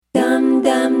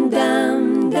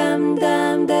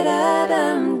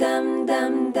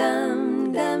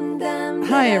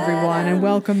Hi, everyone, and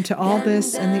welcome to All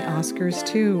This and the Oscars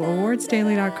Too,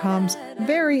 awardsdaily.com's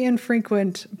very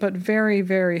infrequent but very,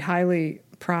 very highly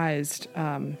prized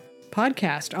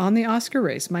podcast on the Oscar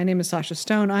race. My name is Sasha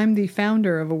Stone. I'm the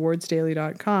founder of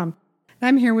awardsdaily.com.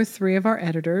 I'm here with three of our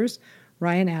editors,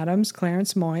 Ryan Adams,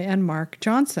 Clarence Moy, and Mark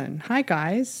Johnson. Hi,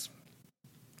 guys.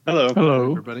 Hello.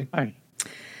 Hello, everybody. Hi.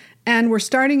 And we're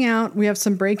starting out, we have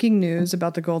some breaking news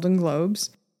about the Golden Globes.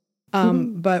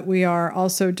 But we are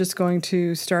also just going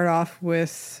to start off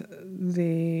with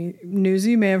the news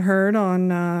you may have heard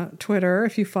on Twitter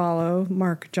if you follow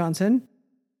Mark Johnson.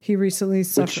 He recently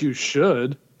suffered. Which you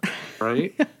should,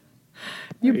 right?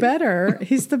 You better.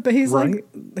 He's Right?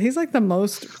 like the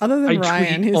most, other than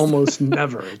Ryan. Tweet He's almost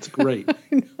never. It's great.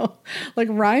 I know. Like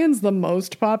Ryan's the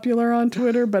most popular on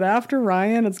Twitter, but after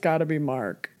Ryan, it's got to be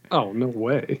Mark. Oh, no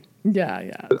way.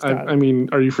 Yeah. I mean,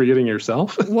 are you forgetting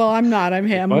yourself? Well, I'm not. I'm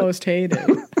most hated.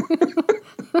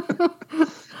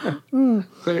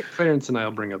 Clarence and I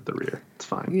will bring up the rear. It's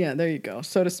fine. Yeah, there you go,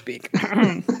 so to speak.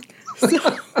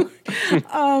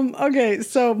 Okay,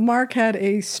 so Mark had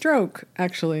a stroke,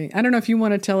 actually. I don't know if you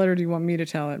want to tell it or do you want me to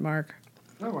tell it, Mark?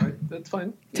 All right, that's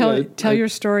fine. Tell your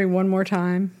story one more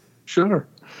time. Sure.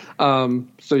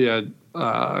 About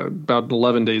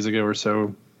 11 days ago or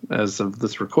so, as of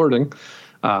this recording,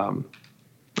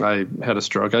 I had a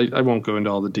stroke. I won't go into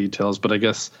all the details, but I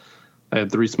guess I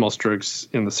had 3 small strokes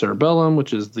in the cerebellum,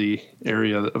 which is the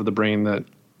area of the brain that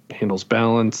handles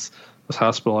balance. I was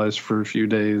hospitalized for a few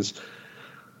days.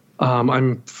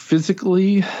 I'm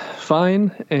physically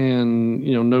fine and,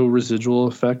 no residual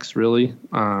effects really.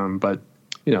 But,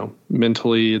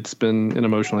 mentally and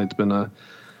emotionally, it's been a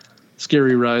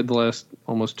scary ride the last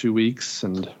almost 2 weeks.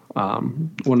 And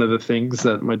one of the things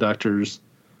that my doctors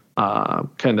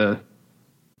kind of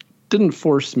didn't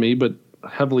force me, but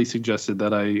heavily suggested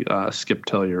that I skip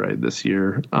Telluride this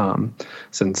year,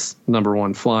 since number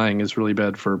one, flying is really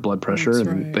bad for blood pressure. That's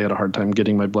and right. They had a hard time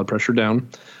getting my blood pressure down.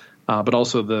 But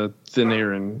also the thin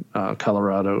air in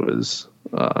Colorado is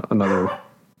another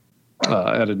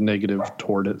added negative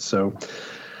toward it. So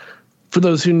for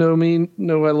those who know me,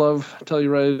 know I love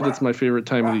Telluride. It's my favorite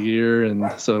time of the year. And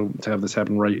so to have this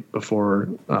happen right before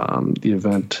the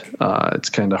event, it's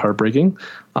kind of heartbreaking.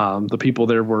 The people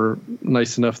there were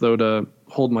nice enough, though, to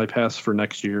hold my pass for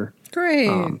next year. Great.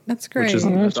 That's great. Which is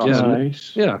That's awesome.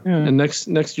 nice. Yeah. And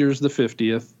next year's the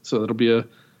 50th. So it'll be a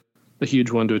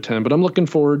huge one to attend. But I'm looking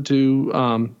forward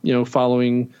to,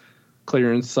 following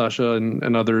Clarence, Sasha,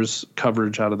 and others'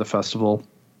 coverage out of the festival.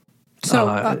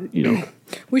 So,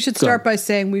 we should start by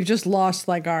saying we've just lost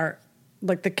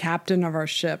the captain of our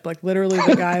ship, like literally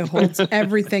the guy who holds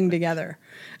everything together.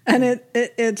 And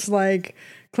it's like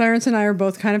Clarence and I are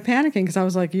both kind of panicking because I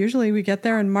was like, usually we get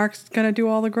there and Mark's going to do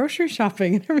all the grocery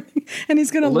shopping and everything. And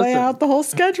he's going to lay out the whole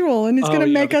schedule and he's going to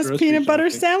make us peanut butter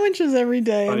sandwiches every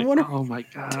day. And Oh my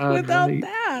God. without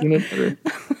that? Peanut butter.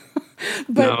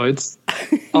 But,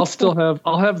 No,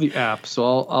 I'll have the app.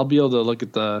 So I'll be able to look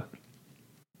at the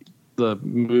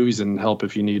movies and help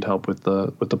if you need help with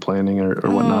the planning or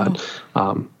whatnot.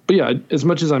 But yeah, as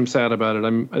much as I'm sad about it,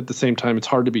 I'm at the same time, it's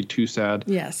hard to be too sad.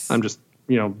 Yes. I'm just,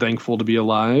 thankful to be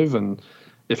alive. And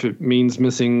if it means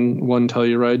missing one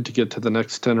Telluride to get to the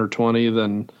next 10 or 20,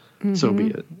 then so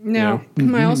be it. Now,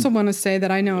 I also want to say that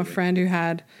I know a friend who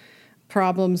had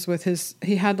problems with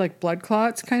he had like blood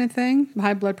clots kind of thing,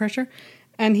 high blood pressure.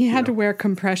 And he had to wear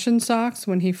compression socks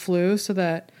when he flew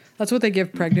that's what they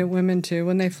give pregnant women too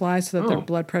when they fly so that their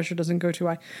blood pressure doesn't go too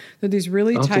high. They're these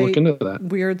really tight,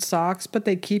 weird socks, but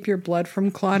they keep your blood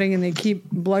from clotting and they keep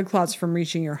blood clots from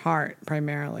reaching your heart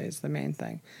primarily is the main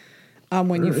thing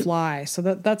when you fly. So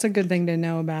that's a good thing to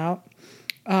know about.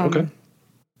 Okay.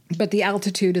 But the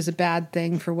altitude is a bad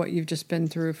thing for what you've just been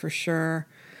through for sure.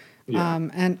 Yeah.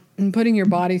 And putting your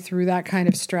body through that kind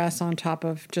of stress on top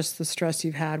of just the stress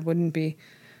you've had wouldn't be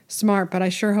smart, but I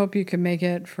sure hope you can make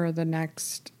it for the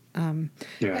next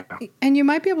Yeah. And you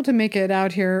might be able to make it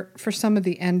out here for some of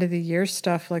the end of the year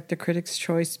stuff, like the Critics'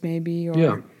 Choice, maybe,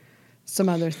 or some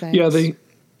other things. Yeah,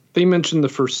 they mentioned the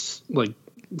first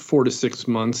 4 to 6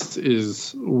 months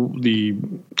is the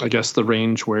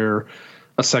range where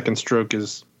a second stroke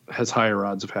has higher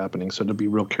odds of happening. So to be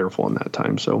real careful in that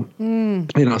time. So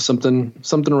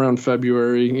something around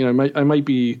February. I might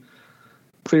be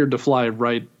cleared to fly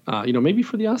right. Maybe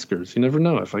for the Oscars. You never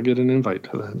know if I get an invite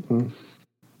to that.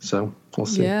 So we'll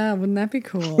see. Yeah, wouldn't that be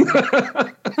cool?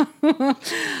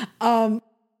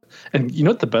 And you know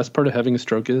what the best part of having a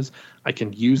stroke is? I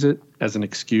can use it as an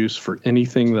excuse for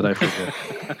anything that I forget.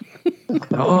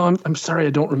 I'm sorry,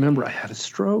 I don't remember. I had a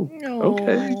stroke. Oh.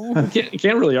 Okay. You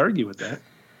can't really argue with that.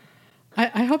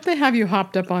 I hope they have you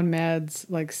hopped up on meds,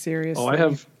 like seriously.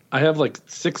 Oh, I have like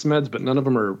 6 meds, but none of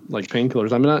them are like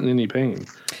painkillers. I'm not in any pain.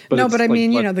 But I like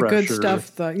mean, the pressure. good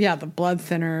stuff, the blood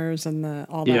thinners and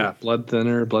all that. Yeah, blood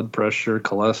thinner, blood pressure,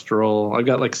 cholesterol. I've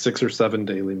got like 6 or 7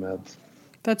 daily meds.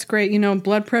 That's great.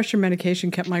 Blood pressure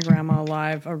medication kept my grandma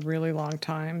alive a really long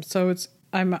time. So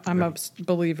I'm a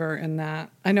believer in that.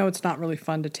 I know it's not really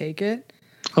fun to take it.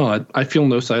 Oh, I feel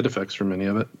no side effects from any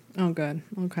of it. Oh, good.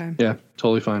 Okay. Yeah,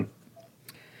 totally fine.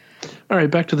 All right,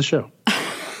 back to the show.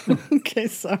 Okay,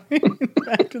 sorry.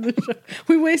 Back to the show.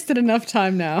 We wasted enough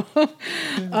time now.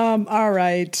 All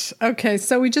right. Okay,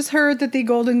 so we just heard that the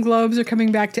Golden Globes are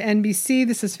coming back to NBC.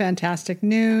 This is fantastic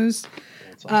news.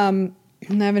 I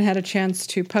haven't had a chance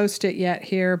to post it yet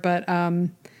here, but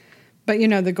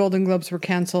the Golden Globes were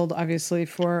canceled, obviously,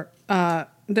 for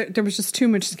there was just too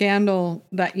much scandal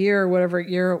that year, whatever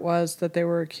year it was, that they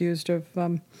were accused of.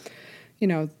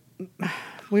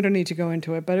 We don't need to go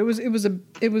into it, but it was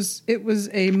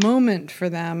a moment for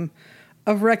them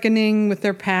of reckoning with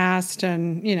their past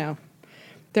and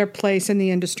their place in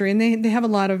the industry. And they have a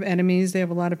lot of enemies. They have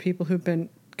a lot of people who've been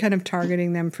kind of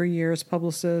targeting them for years,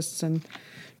 publicists and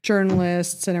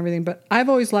journalists and everything. But I've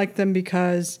always liked them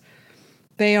because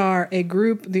they are a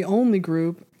group, the only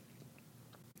group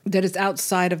that is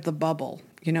outside of the bubble,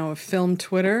 of film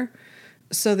Twitter,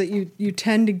 so that you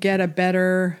tend to get a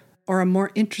better or a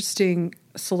more interesting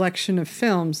selection of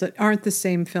films that aren't the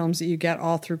same films that you get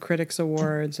all through Critics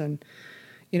Awards and,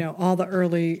 all the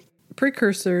early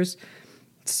precursors.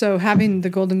 So having the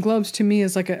Golden Globes to me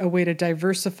is like a way to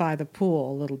diversify the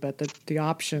pool a little bit, the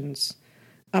options.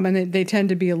 And they tend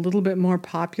to be a little bit more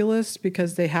populist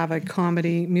because they have a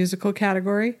comedy musical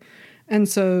category. And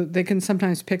so they can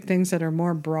sometimes pick things that are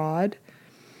more broad.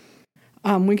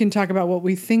 We can talk about what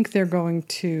we think they're going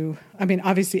to. I mean,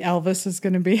 obviously Elvis is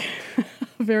going to be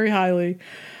very highly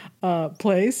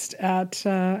placed at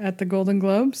the Golden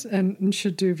Globes and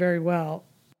should do very well.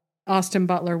 Austin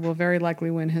Butler will very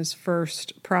likely win his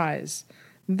first prize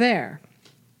there.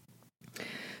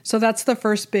 So that's the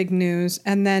first big news.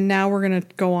 And then now we're going to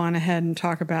go on ahead and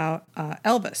talk about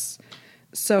Elvis.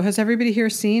 So has everybody here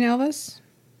seen Elvis?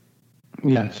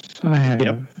 Yes, I have.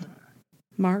 Yep.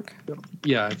 Mark?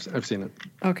 Yeah, I've seen it.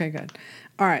 Okay, good.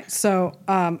 All right. So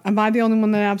am I the only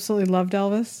one that absolutely loved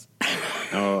Elvis?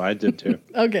 Oh, I did too.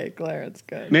 Okay, Claire, it's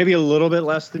good. Maybe a little bit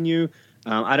less than you.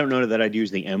 I don't know that I'd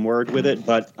use the M word with it,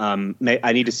 but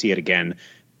I need to see it again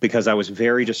because I was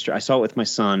very distracted. I saw it with my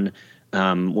son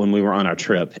when we were on our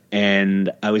trip,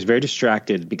 and I was very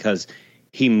distracted because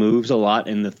he moves a lot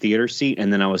in the theater seat,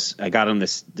 and then I got on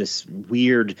this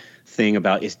weird thing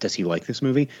about does he like this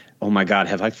movie? Oh my God,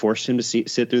 have I forced him to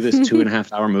sit through this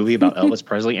 2.5 hour movie about Elvis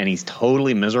Presley, and he's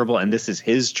totally miserable, and this is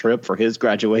his trip for his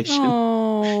graduation.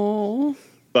 Oh.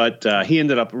 But he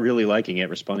ended up really liking it,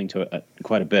 responding to it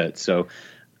quite a bit. So,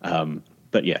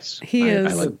 but yes, he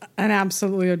is an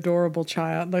absolutely adorable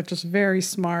child, like just very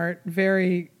smart,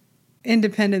 very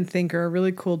independent thinker, a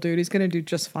really cool dude. He's going to do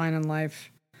just fine in life.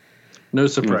 No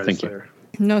surprise there.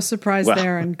 No surprise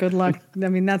there, and good luck. I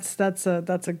mean, that's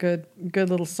a good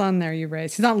little son there you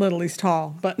raised. He's not little, he's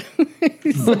tall, but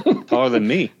he's taller than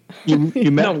me.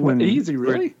 You met him easy,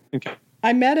 really? Okay.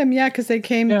 I met him, because they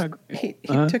came. Yeah. He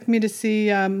took me to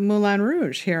see Moulin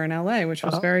Rouge here in L.A., which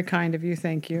was very kind of you.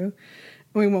 Thank you.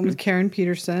 We went with Karen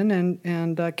Peterson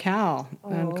and Cal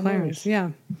and Clarence. Nice.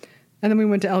 Yeah, and then we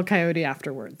went to El Coyote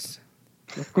afterwards.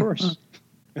 Of course.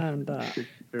 And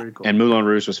very cool. And Moulin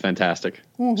Rouge was fantastic.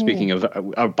 Mm-hmm. Speaking of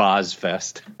a Boz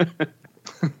Fest.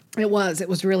 It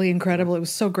was really incredible. It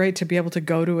was so great to be able to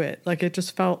go to it. Like it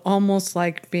just felt almost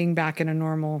like being back in a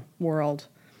normal world.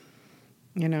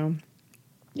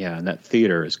 Yeah, and that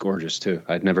theater is gorgeous too.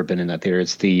 I'd never been in that theater.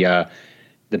 It's the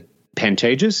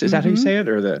Pantages. Is that how you say it,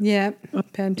 or the? Yeah,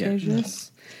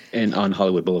 Pantages. Yeah. And on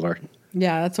Hollywood Boulevard.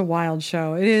 Yeah, that's a wild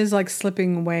show. It is like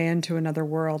slipping away into another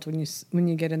world when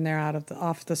you get in there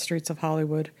off the streets of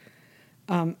Hollywood.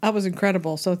 That was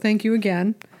incredible. So thank you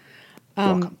again.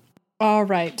 Welcome. All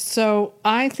right. So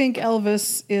I think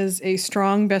Elvis is a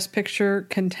strong Best Picture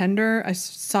contender. I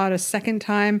saw it a second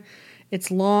time. It's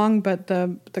long, but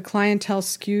the clientele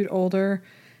skewed older.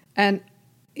 And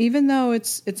even though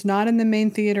it's not in the main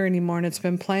theater anymore and it's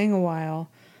been playing a while,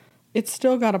 it's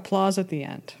still got applause at the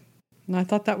end. And I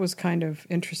thought that was kind of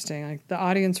interesting. Like the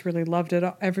audience really loved it.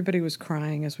 Everybody was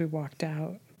crying as we walked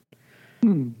out.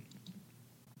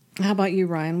 How about you,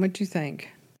 Ryan? What'd you think?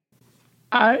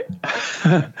 I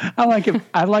like it.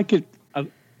 I like it. I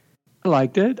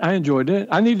liked it. I enjoyed it.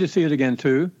 I need to see it again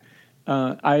too.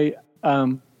 It's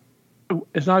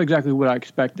not exactly what I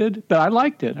expected, but I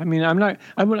liked it. I mean, I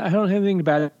don't have anything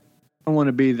bad don't want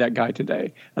to be that guy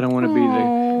today. I don't want to be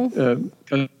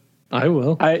the. I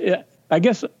will. I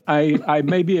guess I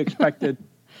may be expected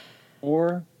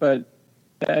more, but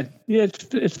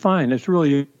it's fine. It's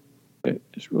really,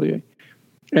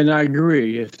 and I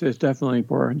agree. It's definitely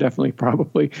probably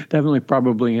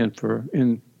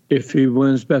in if he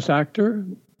wins Best Actor.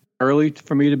 Early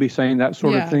for me to be saying that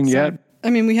sort of thing yet. I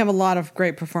mean, we have a lot of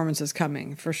great performances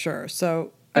coming for sure.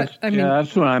 So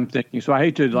that's what I'm thinking. So I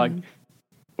hate to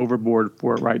overboard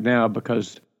for it right now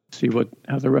because see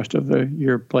how the rest of the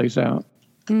year plays out.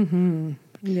 Mm-hmm.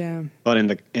 Yeah. But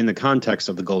in the context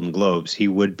of the Golden Globes, he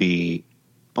would be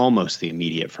almost the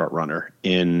immediate front runner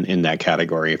in that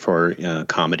category for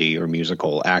comedy or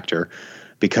musical actor,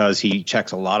 because he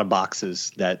checks a lot of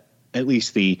boxes that at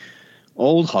least the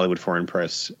old Hollywood foreign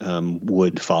press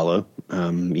would follow.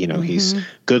 He's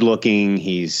good looking.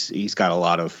 He's got a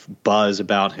lot of buzz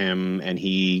about him, and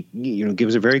he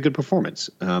gives a very good performance,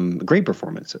 a great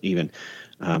performance even.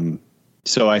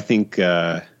 So I think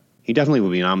he definitely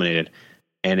would be nominated,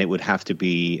 and it would have to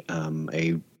be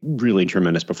a really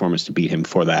tremendous performance to beat him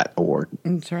for that award.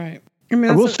 That's right.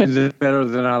 I will say that better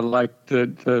than I liked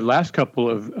the last couple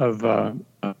of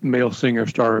male singer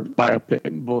star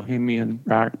biopic, Bohemian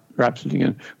Rhapsody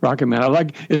and Rocket Man. I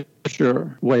like it for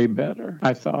sure way better,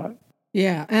 I thought.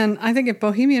 Yeah, and I think if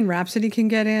Bohemian Rhapsody can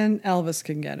get in, Elvis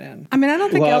can get in. I mean, I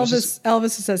don't think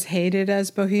Elvis is as hated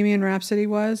as Bohemian Rhapsody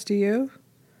was. Do you?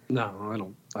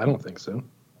 No, I don't think so.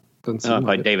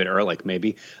 By David Ehrlich,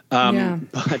 maybe.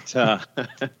 But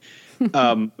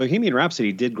Bohemian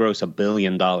Rhapsody did gross $1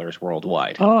 billion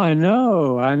worldwide. Oh, I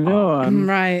know.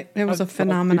 Right. It was a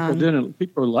phenomenon.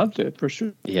 People loved it, for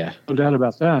sure. Yeah. No doubt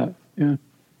about that. Yeah.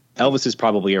 Elvis is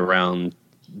probably around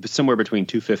somewhere between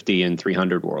 250 and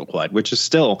 300 worldwide, which is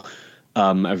still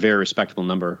a very respectable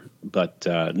number, but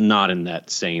not in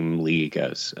that same league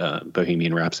as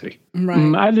Bohemian Rhapsody.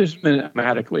 Right. I just meant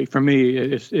mathematically. For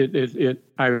me,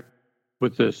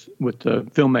 with the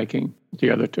filmmaking,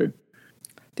 the other two.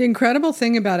 The incredible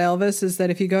thing about Elvis is that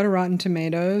if you go to Rotten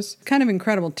Tomatoes, kind of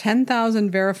incredible,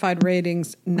 10,000 verified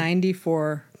ratings,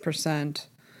 94%.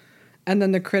 And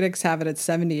then the critics have it at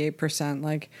 78%.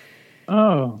 Like,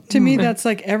 to me, that's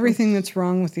like everything that's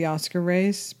wrong with the Oscar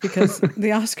race, because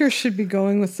the Oscars should be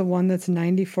going with the one that's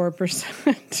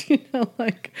 94%.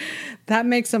 Like that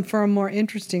makes them for a more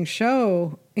interesting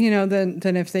show,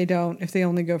 than if they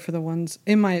only go for the ones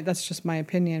that's just my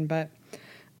opinion, but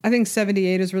I think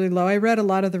 78 is really low. I read a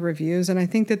lot of the reviews, and I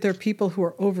think that there are people who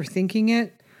are overthinking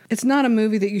it. It's not a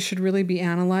movie that you should really be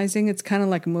analyzing. It's kind of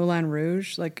like Moulin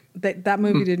Rouge. Like that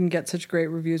movie didn't get such great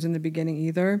reviews in the beginning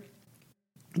either.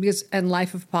 And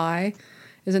Life of Pi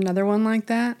is another one like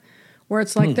that, where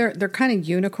it's like they're kind of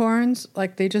unicorns.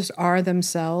 Like they just are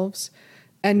themselves,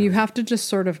 and you have to just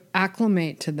sort of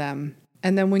acclimate to them.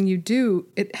 And then when you do,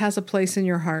 it has a place in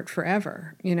your heart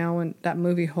forever, and that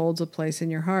movie holds a place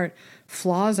in your heart,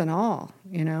 flaws and all,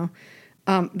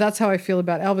 That's how I feel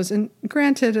about Elvis. And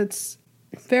granted, it's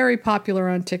very popular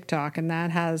on TikTok, and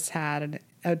that has had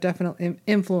a definite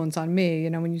influence on me.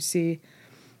 When you see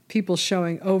people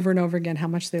showing over and over again how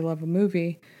much they love a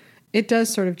movie, it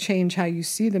does sort of change how you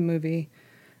see the movie,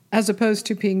 as opposed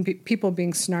to people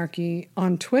being snarky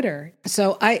on Twitter.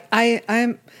 So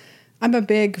I'm a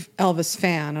big Elvis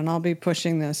fan, and I'll be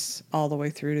pushing this all the way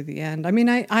through to the end. I mean,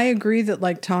 I agree that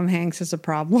like Tom Hanks is a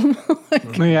problem.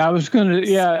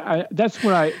 That's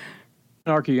what I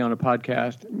snarky on a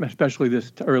podcast, especially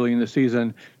this early in the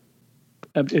season.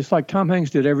 It's like Tom Hanks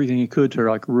did everything he could to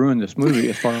like ruin this movie.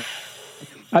 It's not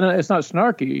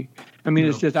snarky. I mean,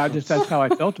 it's just that's how I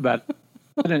felt about it.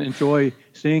 I didn't enjoy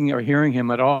seeing or hearing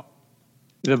him at all.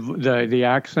 The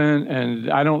accent,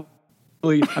 and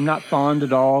I'm not fond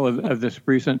at all of this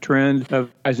recent trend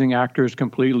of rising actors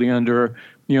completely under,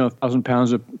 1,000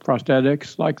 pounds of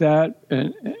prosthetics like that.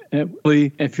 And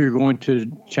really, if you're going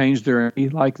to change their knee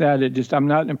like that, I'm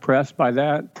not impressed by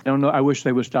that. I don't know. I wish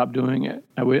they would stop doing it.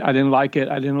 I didn't like it.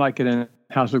 I didn't like it in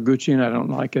House of Gucci, and I don't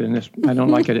like it in this. I don't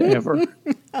like it ever.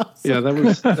 Yeah,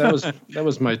 that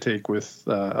was my take with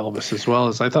Elvis as well.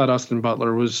 As I thought Austin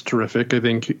Butler was terrific. I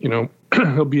think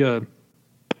he'll be a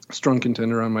strong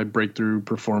contender on my breakthrough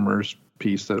performers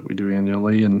piece that we do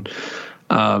annually, and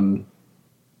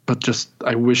but just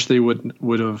I wish they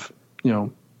would have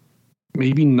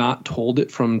maybe not told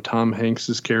it from Tom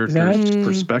Hanks's character's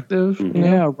perspective.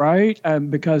 Yeah, right.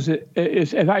 Because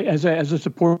as a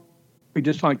support, he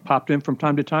just like popped in from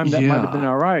time to time. That might have been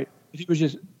all right. It was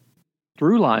just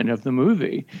through line of the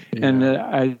movie, and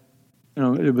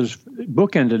it was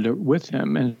bookended with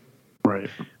him, and right.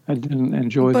 I didn't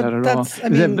enjoy that at all.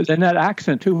 And that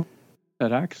accent too.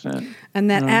 That accent. And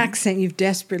that accent you've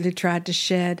desperately tried to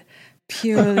shed.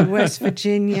 purely West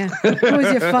Virginia. Who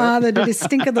was your father? Did he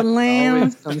stink of the lamb?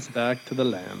 Always comes back to the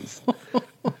lambs.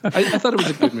 I thought it was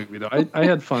a good movie, though. I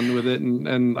had fun with it,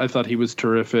 and I thought he was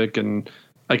terrific. And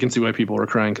I can see why people were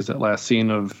crying, because that last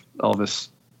scene of Elvis,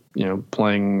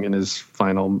 playing in his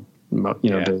final,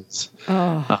 days.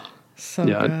 Oh, so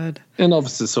good. And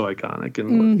Elvis is so iconic,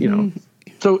 and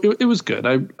so it was good.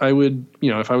 I would,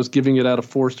 if I was giving it out of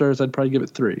 4 stars, I'd probably give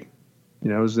it 3. It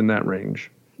was in that range.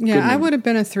 Yeah, I would have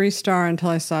been a 3-star until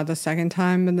I saw it the second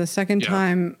time. And the second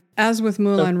time, as with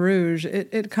Moulin Rouge,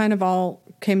 it kind of all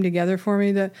came together for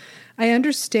me. That I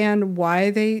understand why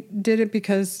they did it,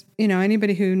 because,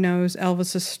 anybody who knows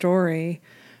Elvis's story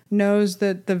knows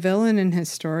that the villain in his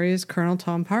story is Colonel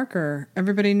Tom Parker.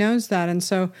 Everybody knows that. And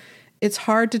so it's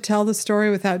hard to tell the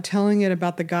story without telling it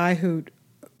about the guy who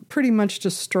pretty much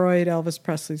destroyed Elvis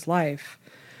Presley's life.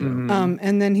 Mm-hmm.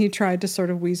 And then he tried to sort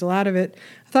of weasel out of it.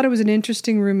 I thought it was an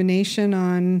interesting rumination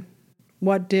on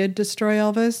what did destroy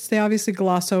Elvis. They obviously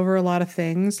gloss over a lot of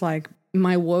things. Like,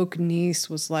 my woke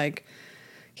niece was like,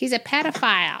 he's a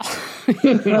pedophile.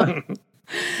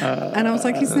 And I was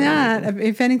like, he's not.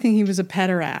 If anything, he was a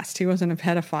pederast. He wasn't a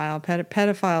pedophile.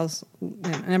 Pedophiles,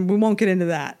 and we won't get into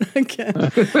that again.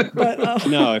 But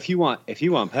no, if you want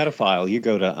pedophile, you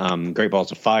go to Great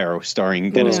Balls of Fire,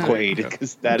 starring Dennis Quaid,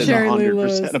 because that is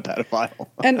 100% a pedophile.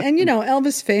 and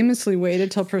Elvis famously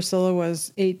waited till Priscilla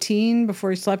was 18 before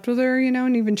he slept with her.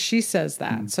 And even she says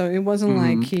that. So it wasn't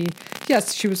like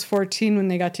she was 14 when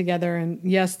they got together, and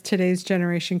yes, today's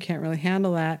generation can't really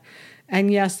handle that. And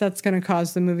yes, that's going to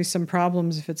cause the movie some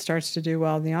problems if it starts to do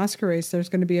well in the Oscar race. There's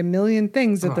going to be a million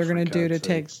things that they're going to do to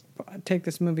take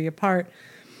this movie apart.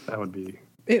 That would be...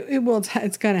 It will.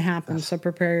 It's going to happen, so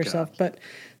prepare yourself. God. But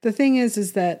the thing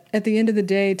is that at the end of the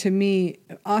day, to me,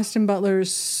 Austin Butler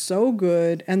is so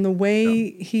good. And the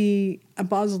way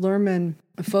Baz Luhrmann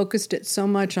focused it so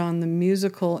much on the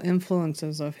musical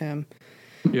influences of him...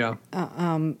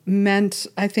 meant,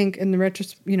 I think, in the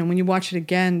when you watch it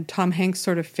again, Tom Hanks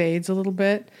sort of fades a little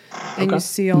bit, and you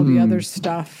see all the other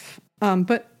stuff.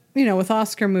 But with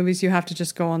Oscar movies, you have to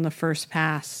just go on the first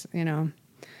pass,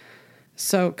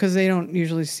 So, because they don't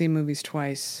usually see movies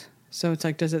twice, so it's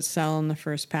like, does it sell on the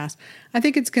first pass? I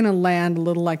think it's going to land a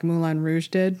little like Moulin Rouge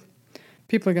did.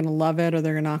 People are going to love it, or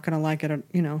they're not going to like it,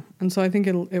 And so I think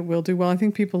it will do well. I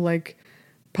think people like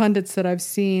pundits that I've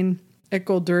seen at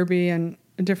Gold Derby and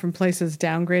different places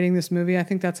downgrading this movie, I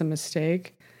think that's a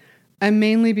mistake. And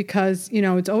mainly because,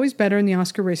 it's always better in the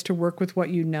Oscar race to work with what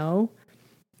you know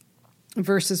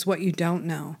versus what you don't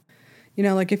know.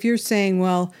 Like if you're saying,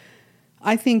 well,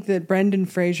 I think that Brendan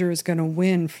Fraser is going to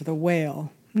win for The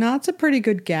Whale. Now, it's a pretty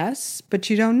good guess, but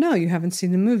you don't know. You haven't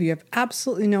seen the movie. You have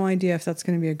absolutely no idea if that's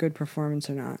going to be a good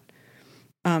performance or not.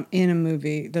 In a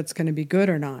movie that's going to be good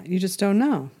or not. You just don't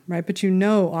know, right? But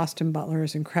Austin Butler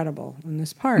is incredible in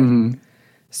this part. Mm-hmm.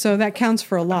 So that counts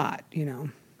for a lot,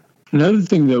 Another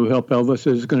thing that will help Elvis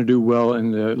is going to do well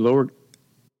in the lower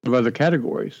of other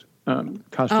categories.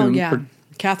 Costume. Oh, yeah.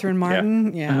 Catherine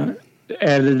Martin,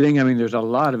 editing. I mean, there's a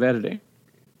lot of editing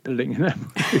in that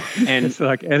movie. And it's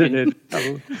like edited.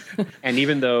 And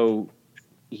even though,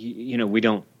 we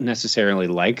don't necessarily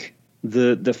like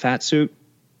the fat suit,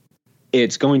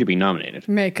 it's going to be nominated.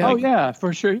 Makeup. Oh, yeah,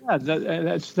 for sure. Yeah,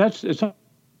 that's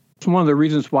one of the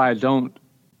reasons why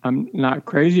I'm not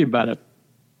crazy about it.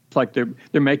 It's like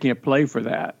they're making a play for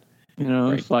that,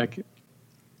 Right. It's like,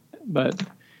 but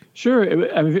sure,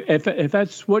 if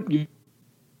that's what you,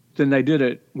 then they did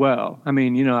it well. I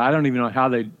mean, I don't even know how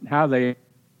they,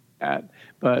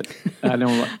 but I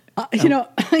don't.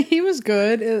 He was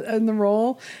good in the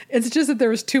role. It's just that there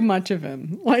was too much of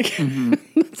him. Like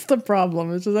that's the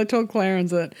problem. It's just I told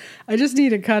Clarence that I just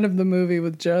need a cut of the movie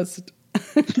with just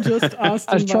Austin.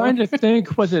 I was trying to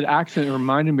think what that accent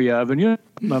reminded me of, and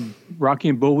my Rocky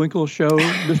and Bullwinkle show,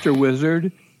 Mr.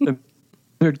 Wizard, the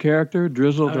wizard character,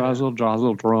 Drizzle, Drazzle,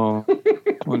 Drazzle, Drone.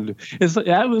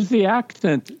 That was the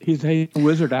accent. He's a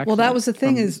wizard accent. Well, that was the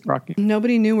thing is Rocky.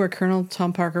 Nobody knew where Colonel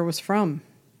Tom Parker was from.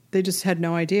 They just had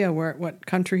no idea what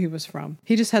country he was from.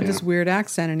 He just had this weird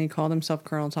accent, and he called himself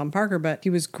Colonel Tom Parker. But he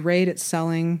was great at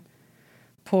selling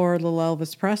poor little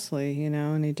Elvis Presley,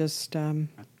 and he just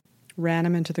ran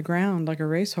him into the ground like a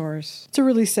racehorse. It's a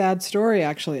really sad story,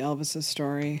 actually, Elvis's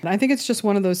story. And I think it's just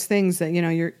one of those things that,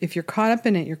 if you're caught up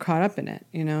in it, you're caught up in it,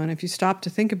 and if you stop to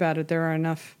think about it, there are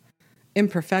enough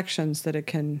imperfections that it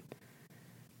can,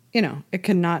 it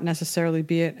cannot necessarily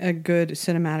be a good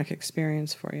cinematic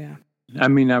experience for you. I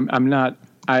mean, I'm not,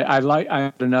 I like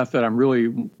it enough that I'm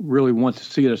really, really want to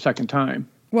see it a second time.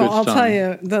 Well, I'll tell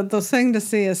you, the thing to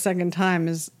see a second time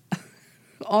is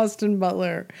Austin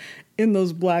Butler in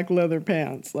those black leather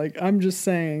pants. Like, I'm just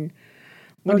saying,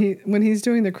 when he's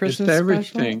doing the Christmas Just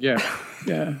everything, special,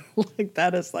 yeah. like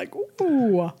that is like,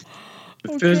 ooh, The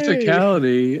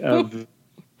physicality of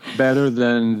better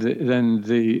than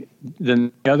the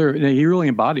other. He really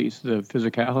embodies the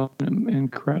physicality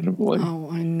incredibly. Oh,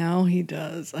 I know he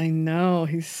does. I know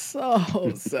he's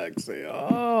so sexy.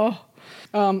 Oh,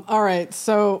 all right.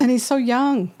 So, and he's so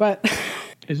young, but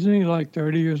Isn't he like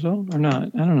 30 years old or not?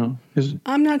 I don't know.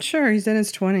 I'm not sure. He's in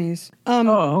his 20s.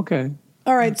 Oh, okay.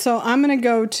 All right, so I'm going to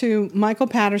go to Michael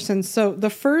Patterson. So the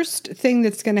first thing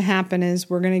that's going to happen is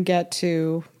we're going to get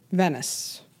to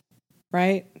Venice,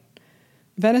 right?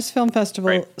 Venice Film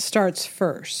Festival starts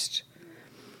first.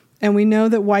 And we know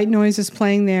that White Noise is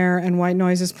playing there and White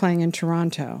Noise is playing in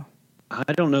Toronto.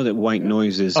 I don't know that White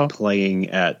Noise is playing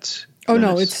at Oh,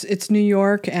 Venice. no, it's New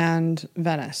York and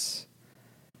Venice.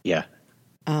 Yeah.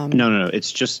 No.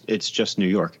 It's just New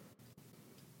York.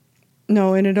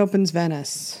 No, and it opens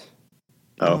Venice.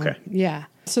 Oh, okay. Yeah.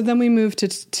 So then we move to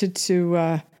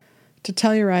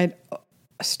Telluride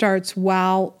starts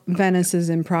while Venice is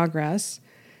in progress.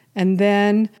 And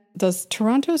then does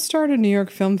Toronto start or New York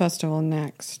Film Festival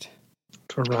next?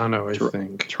 Toronto, I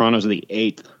think. Toronto's the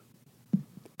 8th.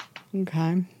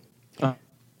 Okay.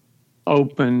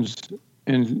 Opens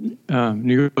in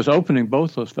New York was opening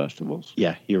both those festivals.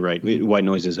 Yeah, you're right. White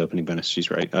Noise is opening Venice. She's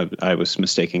right. I was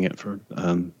mistaking it for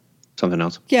something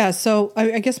else. Yeah, so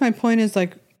I guess my point is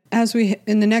like as we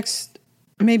in the next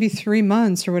maybe 3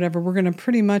 months or whatever, we're going to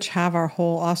pretty much have our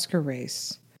whole Oscar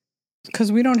race.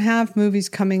 Because we don't have movies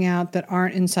coming out that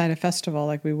aren't inside a festival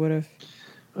like we would have.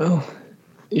 Oh,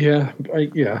 yeah.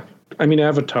 I mean,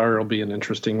 Avatar will be an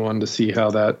interesting one to see how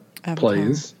that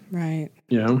plays. Right.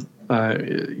 And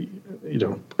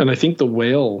I think The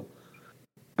Whale,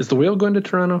 is The Whale going to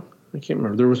Toronto? I can't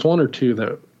remember. There was one or two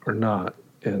that are not.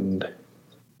 And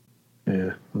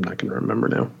yeah, I'm not going to remember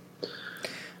now.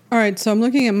 All right. So I'm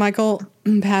looking at Michael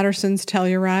Patterson's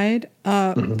Telluride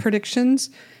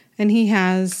predictions. And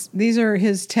these are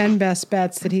his 10 best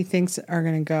bets that he thinks are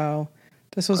going to go.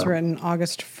 This was written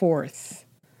August 4th,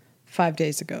 5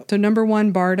 days ago. So number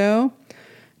 1, Bardo.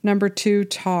 Number 2,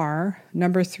 Tar.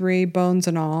 Number 3, Bones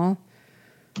and All.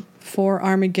 4,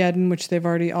 Armageddon, which they've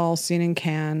already all seen in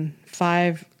Cannes.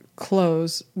 5,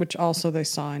 Close, which also they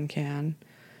saw in Cannes.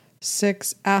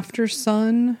 6, After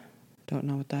Sun. Don't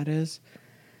know what that is.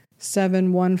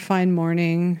 7, One Fine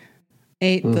Morning.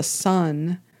 8, The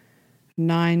Sun.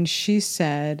 9, She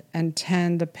Said, and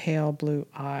 10, The Pale Blue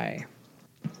Eye.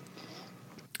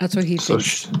 That's what he thinks.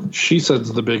 So She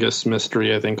Said's the biggest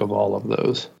mystery, I think, of all of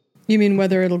those. You mean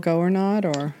whether it'll go or not,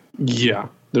 or? Yeah,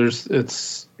 I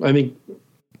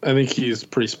think he's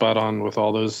pretty spot on with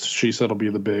all those. She Said will be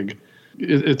the big.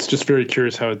 It's just very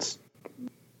curious how it's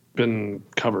been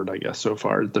covered, I guess, so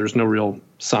far. There's no real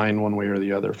sign one way or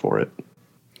the other for it.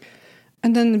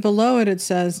 And then below it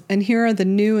says, and here are the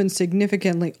new and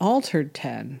significantly altered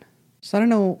 10. So I don't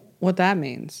know what that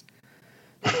means.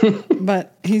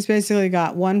 But he's basically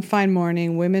got One Fine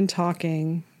Morning, Women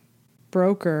Talking,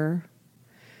 Broker,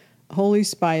 Holy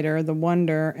Spider, The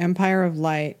Wonder, Empire of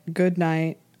Light, Good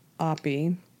Night,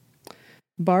 Oppie,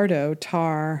 Bardo,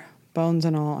 Tar, Bones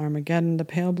and All, Armageddon, The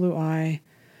Pale Blue Eye,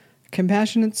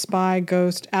 Compassionate Spy,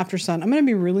 Ghost, After Sun. I'm going to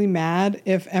be really mad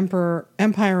if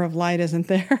Empire of Light isn't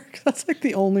there. That's like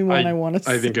the only one I want to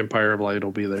see. I think Empire of Light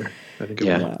will be there. I think it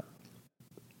will.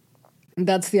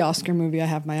 That's the Oscar movie I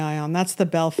have my eye on. That's the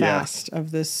Belfast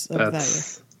of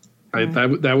that year.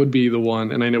 That would be the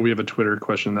one, and I know we have a Twitter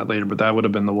question on that later, but that would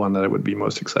have been the one that I would be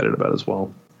most excited about as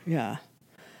well. Yeah.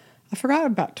 I forgot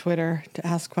about Twitter to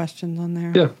ask questions on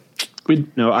there. Yeah.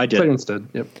 No, I did. Instead.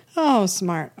 Yep. Oh,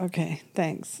 smart. Okay,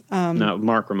 thanks. No,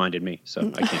 Mark reminded me,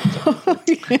 so I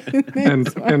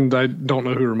can't. and I don't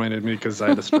know who reminded me because I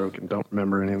had a stroke and don't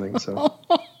remember anything. So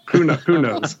who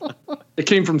knows? It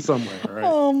came from somewhere. All right?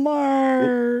 Oh,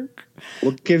 Mark.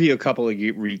 We'll give you a couple of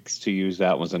weeks to use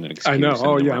that as an excuse. I know.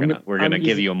 Oh, yeah. We're gonna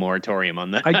give you a moratorium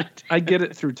on that. I get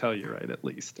it through Telluride at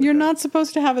least. You're not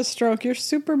supposed to have a stroke. You're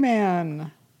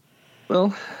Superman.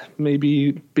 Well,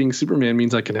 maybe being Superman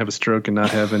means I can have a stroke and not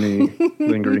have any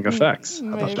lingering effects.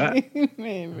 How about that?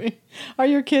 Maybe. Are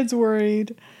your kids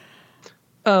worried?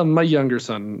 My younger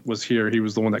son was here. He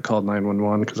was the one that called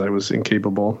 911 because I was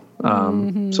incapable.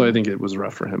 So I think it was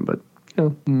rough for him, but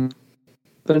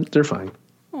they're fine.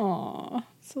 Aw,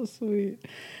 so sweet.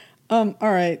 All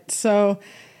right. So,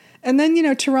 and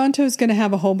then, Toronto is going to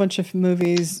have a whole bunch of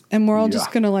movies and we're all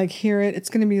just going to hear it. It's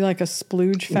going to be like a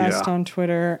splooge fest on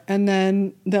Twitter. And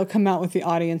then they'll come out with the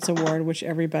audience award, which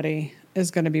everybody is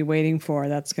going to be waiting for.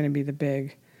 That's going to be the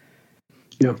big,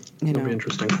 it'll be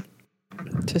interesting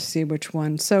to see which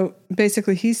one. So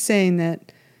basically he's saying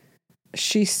that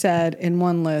she said in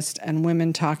one list and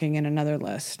women talking in another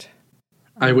list.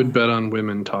 I would bet on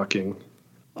women talking.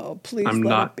 Oh, please I'm let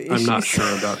not. it be. I'm not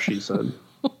sure about she said.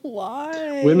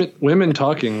 Why? Women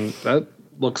talking. That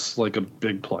looks like a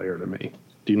big player to me.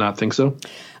 Do you not think so?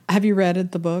 Have you read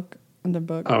it, the book?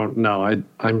 Oh no, I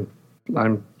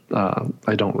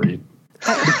don't read.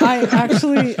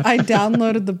 I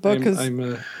downloaded the book because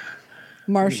I'm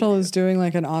Marshall is doing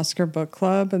like an Oscar book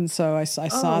club, and so I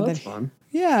saw that's that. fun.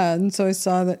 Yeah, and so I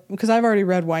saw that because I've already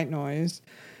read White Noise,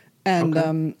 and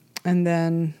Okay. And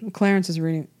then Clarence is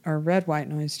read White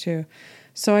Noise too,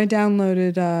 so I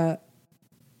downloaded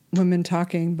Women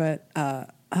Talking, but I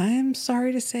am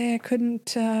sorry to say I couldn't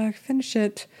finish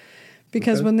it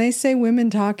because when they say women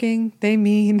talking, they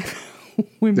mean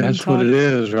women. That's talking. what it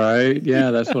is, right?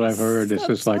 Yeah, that's what I've heard. It's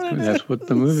just like that's what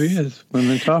the movie is: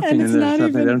 women talking, and it's there's not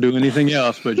nothing. They even- don't do anything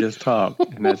else but just talk,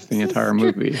 and that's the entire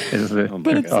movie. Is that But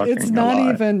they're it's talking not a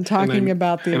lot. even talking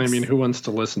about the. And I mean, who wants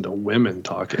to listen to women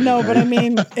talking? no, but I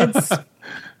mean it's.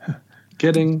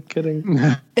 Kidding.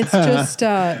 It's just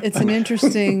it's an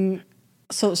interesting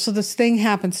so this thing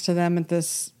happens to them at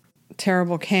this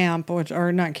terrible camp,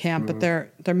 or not camp, but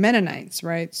they're Mennonites,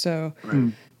 right? So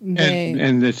they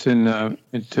And it's in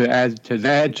to add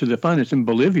to the fun. It's in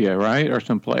Bolivia, right, or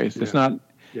someplace. It's not.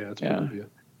 Yeah, it's Yeah. Bolivia.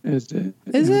 Is it?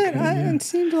 is it? Okay, yeah. It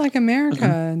seemed like America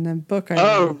in the book. I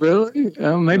Oh, read.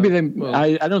 really? Maybe they. well,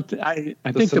 I don't. I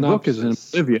think the book is in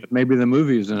synopsis- Bolivia. Maybe the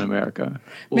movie is in America.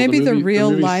 Well, Maybe the movie-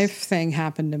 real movie's- life thing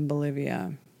happened in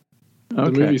Bolivia. The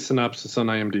Okay. movie synopsis on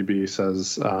IMDb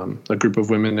says a group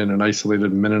of women in an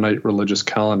isolated Mennonite religious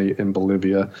colony in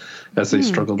Bolivia as they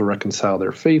struggle to reconcile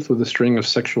their faith with a string of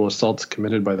sexual assaults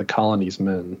committed by the colony's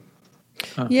men.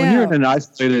 When Yeah. you're in an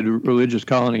isolated religious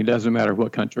colony, it doesn't matter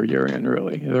what country you're in,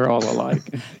 really. They're all alike.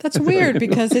 That's weird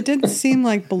because it didn't seem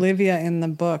like Bolivia in the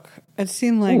book. It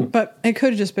seemed like, but it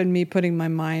could have just been me putting my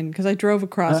mind because I drove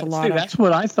across a lot See, of. that's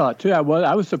what I thought too. I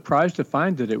was surprised to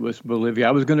find that it was Bolivia.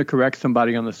 I was going to correct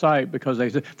somebody on the site because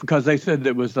they said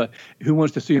it was who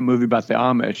wants to see a movie about the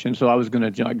Amish, and so I was going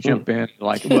to jump in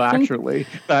actually,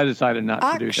 but I decided not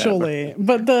to do that. Actually,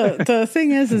 but the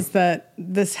thing is that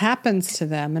this happens to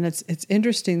them, and it's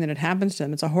interesting that it happens to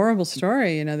them. It's a horrible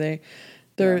story. You know,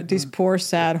 they're these poor,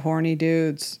 sad, horny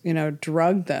dudes. You know,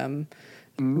 drug them,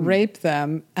 rape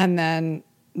them, and then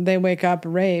they wake up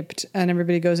raped, and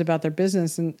everybody goes about their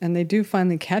business. And they do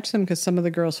finally catch them because some of the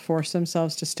girls force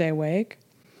themselves to stay awake.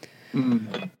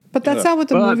 But that's not what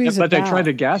the movie's but about. they try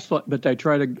to gaslight. But they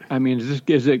try to. I mean,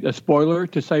 is it a spoiler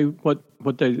to say what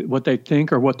they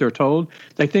think or what they're told?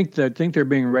 They think they're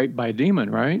being raped by a demon,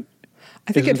 right?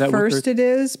 I think Isn't at that what first it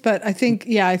is, but I think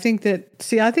I think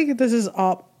this is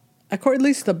all. At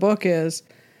least the book is.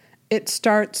 It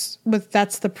starts with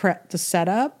that's the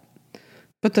setup,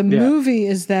 but the movie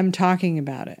is them talking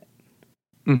about it,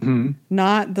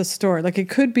 not the story. Like it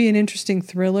could be an interesting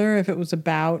thriller if it was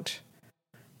about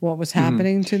what was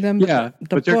happening to them. Yeah, the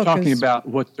but they're book talking is about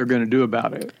what they're going to do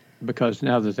about it because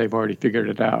now that they've already figured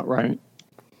it out, right?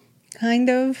 kind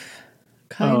of.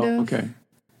 Okay.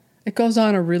 It goes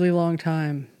on a really long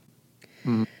time.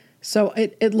 So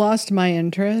it lost my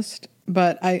interest,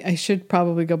 but I should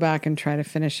probably go back and try to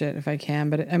finish it if I can.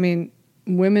 But I mean,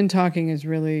 women talking is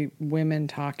really women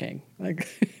talking. Like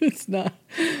it's not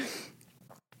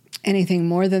anything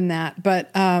more than that. But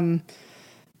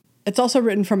it's also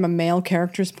written from a male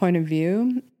character's point of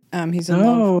view. He's in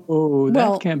love. Oh,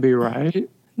 that can't be right.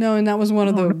 No, and that was one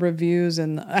of the reviews.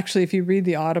 And actually, if you read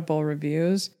the Audible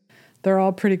reviews, they're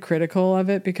all pretty critical of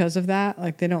it because of that.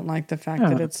 Like, they don't like the fact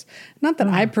that it's not that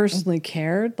I personally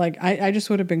cared. Like, I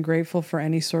just would have been grateful for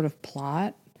any sort of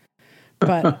plot.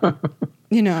 But,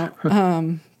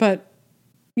 but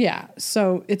yeah.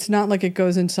 So it's not like it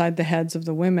goes inside the heads of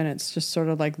the women. It's just sort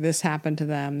of like this happened to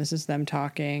them. This is them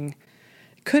talking.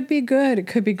 It could be good. It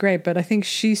could be great. But I think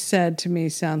She Said to me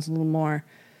sounds a little more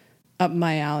up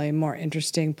my alley, more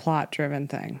interesting plot driven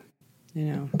thing,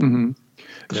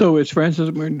 So it's Frances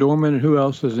McDormand. Who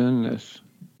else is in this?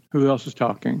 Who else is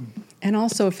talking? And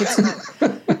also, if it's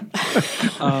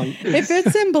if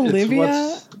it's in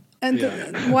Bolivia,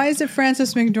 why is it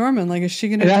Frances McDormand? Like, is she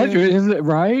going to do? Is it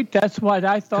right? That's what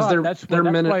I thought.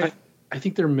 I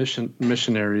think they're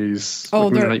missionaries. Oh,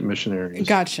 like they're Mennonite missionaries.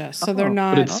 Gotcha. So they're But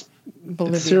not it's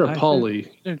Bolivia. Sarah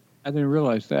Pauli. I didn't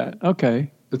realize that.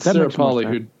 Okay. It's That Sarah makes more Pauli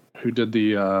sense. who did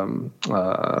the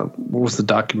what was the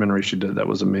documentary she did that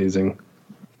was amazing?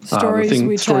 Stories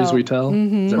We Stories Tell. We Tell.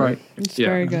 Is that Right. It's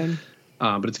very good.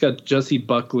 But it's got Jessie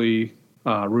Buckley,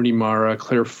 Rooney Mara,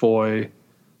 Claire Foy,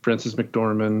 Frances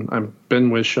McDormand. I'm Ben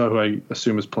Whishaw, who I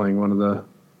assume is playing one of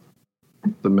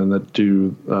the men that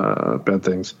do bad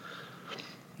things.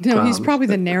 No, he's probably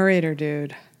the narrator,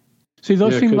 dude. See,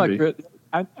 those Yeah, seem could like be.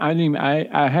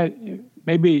 I had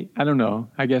maybe I don't know.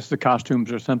 I guess the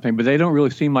costumes or something, but they don't really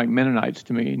seem like Mennonites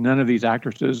to me. None of these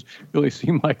actresses really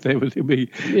seem like they would be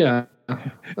Yeah.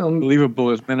 believable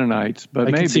as Mennonites. But I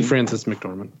maybe can see Frances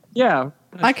McDormand. Yeah,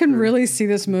 I can really see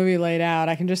this movie laid out.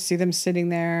 I can just see them sitting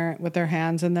there with their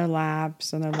hands in their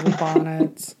laps and their little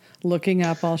bonnets, looking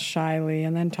up all shyly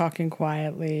and then talking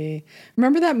quietly.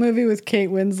 Remember that movie with Kate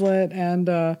Winslet and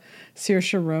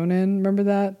Saoirse Ronan? Remember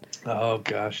that? Oh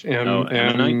gosh,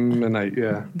 Ammonite?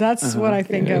 yeah. That's what I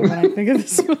think of when I think of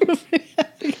this movie.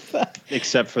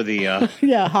 Except for the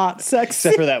Yeah, hot sex.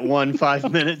 except for that 1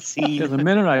 5-minute scene. yeah, the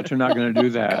Mennonites are not going to do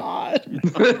that.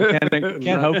 God.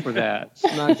 Can't hope for that.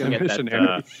 Not gonna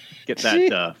Get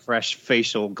that fresh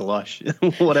facial blush,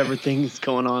 whatever thing's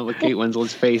going on with Kate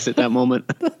Winslet's face at that moment.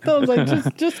 I was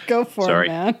like, just go for Sorry. it,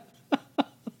 man.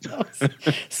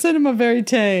 Cinema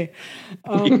verite.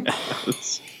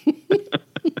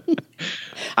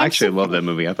 I actually love that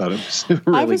movie. I thought it was I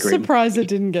really was great. surprised it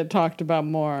didn't get talked about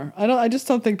more. I just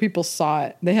don't think people saw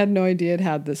it. They had no idea it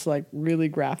had this like really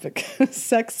graphic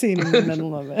sex scene in the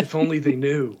middle of it. If only they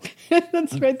knew.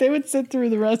 That's right. They would sit through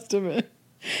the rest of it.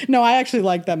 No, I actually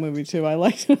liked that movie too. I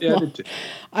liked it. Yeah, a I lot. did too.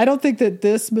 I don't think that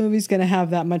this movie's going to have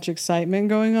that much excitement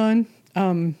going on.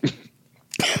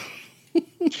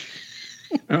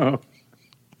 Oh,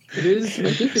 It is.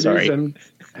 I think it Sorry. is.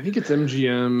 I think it's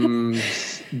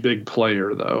MGM's big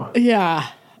player, though. Yeah.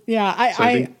 Yeah, So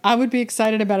I think- I would be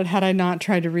excited about it had I not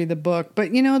tried to read the book.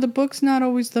 But, the book's not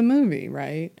always the movie,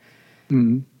 right?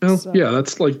 Well, yeah,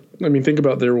 that's like. I mean, think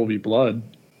about There Will Be Blood.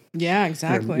 Yeah, And,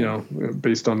 exactly.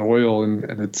 based on oil, and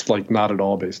it's like not at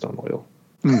all based on oil.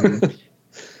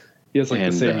 He has like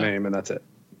And, the same name, and that's it.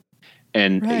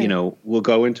 And Right. we'll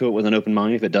go into it with an open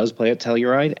mind if it does play at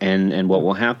Telluride. And what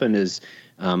will happen is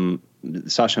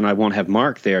Sasha and I won't have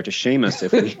Mark there to shame us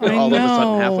if we I all of a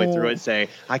sudden know. halfway through it say,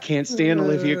 "I can't stand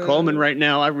Olivia Colman right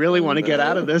now. I really want to get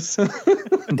out of this."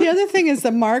 The other thing is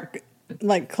that Mark,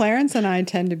 like Clarence and I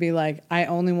tend to be like, I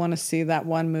only want to see that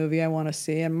one movie I want to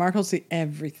see. And Mark will see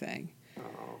everything.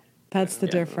 That's the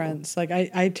difference. Like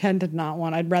I tend to not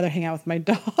want, I'd rather hang out with my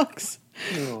dogs.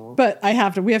 But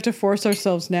we have to force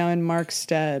ourselves now in Mark's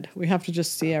stead. We have to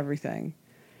just see everything.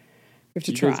 We have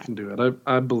to You try. guys can do it.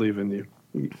 I believe in you.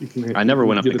 You can, I never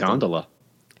went up get the it done. gondola.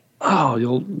 Oh,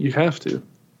 you have to. You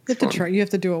have to try. You have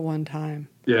to do it one time.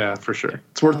 Yeah, for sure.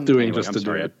 It's worth doing Anyway, just I'm to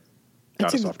sorry, do I it.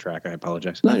 got It's us off track. I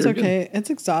apologize. No, That's you're good. okay. It's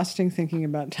exhausting thinking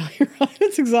about Telluride.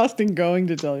 It's exhausting going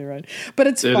to Telluride, but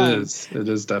it's It fun. is. It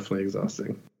is definitely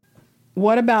exhausting.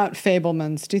 What about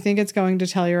Fablemans? Do you think it's going to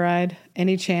Telluride?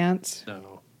 Any chance?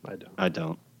 No, I don't. I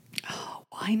don't.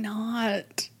 Why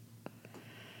not?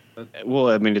 Well,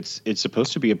 I mean, it's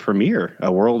supposed to be a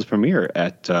world premiere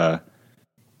at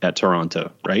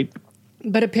Toronto, right?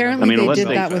 But apparently I mean, they unless did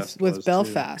that Belfast with was,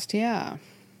 Belfast. Yeah.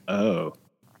 Oh,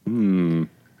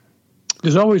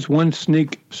 there's always one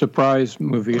sneak surprise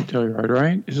movie at Telluride,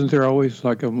 right? Isn't there always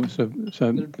like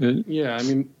Yeah, I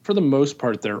mean, for the most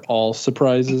part, they're all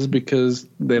surprises because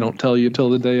they don't tell you till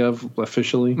the day of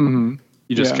officially. Mhm.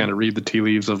 You just Yeah. kind of read the tea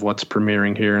leaves of what's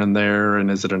premiering here and there,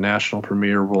 and is it a national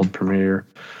premiere, world premiere?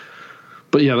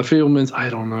 But yeah, the Fablemans, I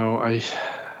don't know. I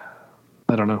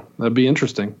don't know. That'd be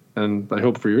interesting, and I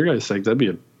hope for your guys' sake that'd be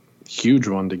a huge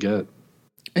one to get.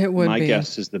 It would my be.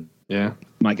 guess is the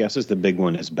big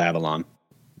one is Babylon.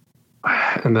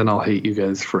 And then I'll hate you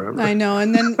guys forever. I know.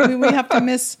 And then we have to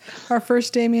miss our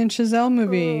first Damien Chazelle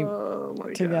movie Oh my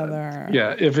God. together.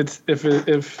 Yeah, if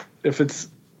it's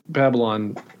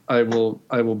Babylon, I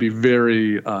will be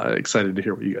very excited to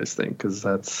hear what you guys think, because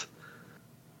that's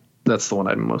the one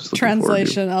I'm most looking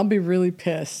Translation, I'll be really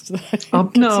pissed.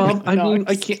 forward to. No, I mean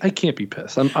I can't be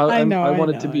pissed. I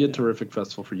want it to be a know. terrific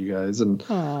festival for you guys, and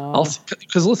Aw. I'll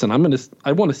because listen,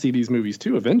 I want to see these movies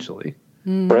too eventually,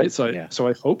 right? So Yeah.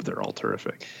 I hope they're all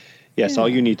terrific. Yes, all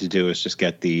you need to do is just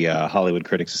get the Hollywood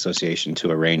Critics Association to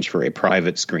arrange for a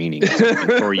private screening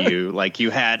for you, like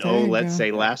you had, There you let's go.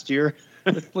 say last year.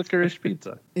 With licorice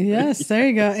pizza. Yes, there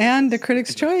you go. And the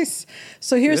Critics' Choice.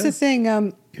 So here's the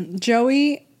thing.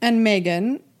 Joey and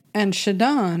Megan and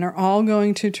Shadon are all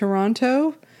going to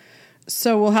Toronto.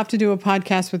 So we'll have to do a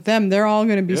podcast with them. They're all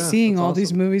going to be Yeah, seeing that's all these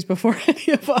awesome. movies before any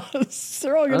of us.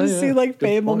 They're all going to Oh, see yeah. like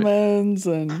Good point. Fablemans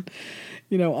and,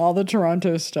 all the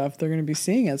Toronto stuff. They're going to be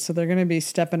seeing it. So they're going to be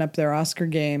stepping up their Oscar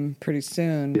game pretty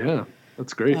soon. Yeah,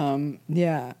 that's great.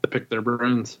 Yeah. To pick their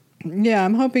brains. Yeah,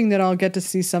 I'm hoping that I'll get to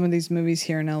see some of these movies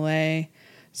here in LA.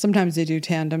 Sometimes they do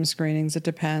tandem screenings. It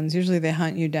depends. Usually they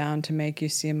hunt you down to make you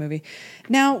see a movie.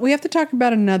 Now, we have to talk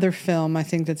about another film I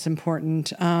think that's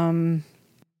important.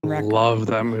 Love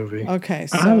that movie. Okay,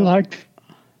 I so liked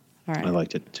All right. I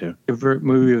liked it too. Favorite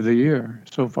movie of the year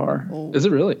so far. Is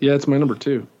it really? Yeah, it's my number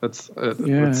 2. That's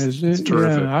Is it? It's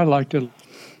terrific. Yeah, I liked it.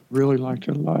 Really liked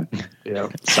it a lot. Yeah.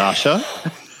 Sasha?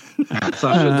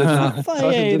 Sasha did not. I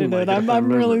Sasha hated didn't like it. if I I'm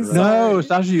remember really right. sorry. No,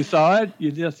 Sasha, you saw it.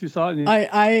 You saw it.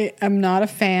 I am not a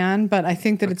fan, but I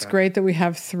think that it's Okay. great that we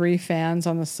have 3 fans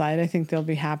on the site. I think they'll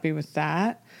be happy with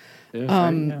that. Yeah.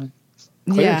 Yeah.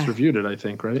 Clarence reviewed it, I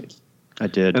think, right? I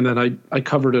did. And then I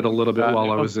covered it a little bit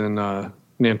while I was in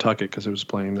Nantucket because it was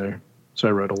playing there. So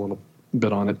I wrote a little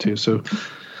bit on it too. So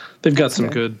they've got some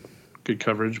good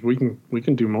coverage. We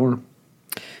can do more.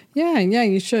 Yeah,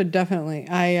 you should definitely.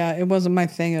 It wasn't my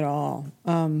thing at all,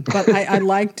 but I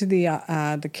liked the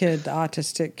kid, the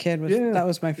autistic kid. That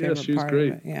was my favorite she was part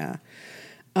great. of it.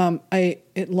 Yeah,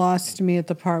 it lost me at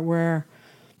the part where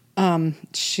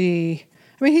she.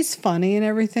 I mean, he's funny and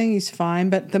everything. He's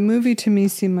fine, but the movie to me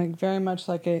seemed like very much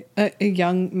like a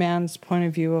young man's point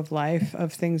of view of life,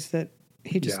 of things that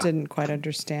he just didn't quite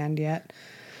understand yet.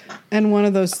 And one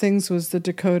of those things was the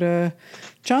Dakota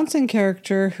Johnson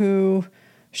character who.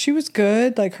 She was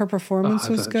good, like her performance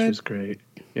was good. She was great.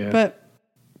 Yeah. But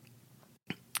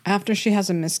after she has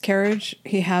a miscarriage,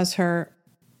 he has her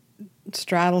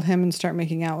straddle him and start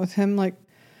making out with him. Like,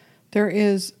 there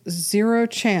is 0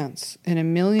 chance in a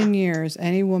million years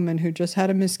any woman who just had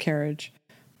a miscarriage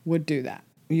would do that.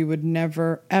 You would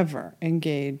never, ever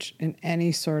engage in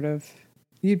any sort of...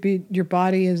 your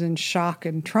body is in shock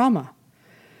and trauma,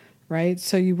 right?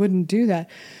 So you wouldn't do that.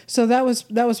 So that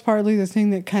was partly the thing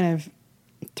that kind of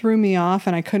threw me off,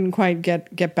 and I couldn't quite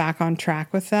get back on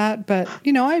track with that. But,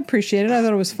 I appreciate it. I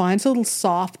thought it was fine. It's a little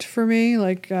soft for me.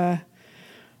 Like,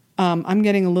 I'm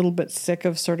getting a little bit sick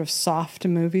of sort of soft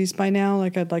movies by now.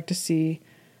 Like, I'd like to see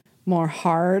more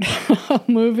hard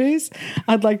movies.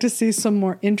 I'd like to see some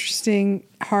more interesting,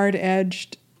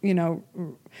 hard-edged,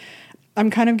 I'm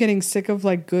kind of getting sick of,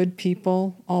 like, good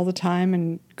people all the time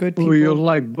and good people. Well, you'll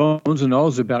like Bones and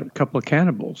O's about a couple of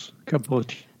cannibals,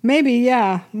 Maybe,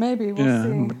 yeah. Maybe. We'll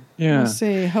see. Yeah. We'll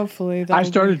see. Hopefully. I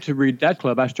started to read that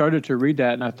club. I started to read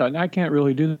that, and I thought, I can't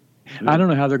really do that. I don't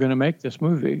know how they're going to make this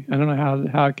movie. I don't know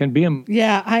how it can be.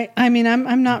 Yeah, I mean,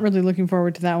 I'm not really looking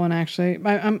forward to that one, actually.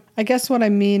 I guess what I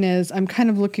mean is I'm kind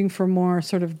of looking for more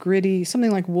sort of gritty, something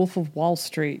like Wolf of Wall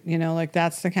Street, like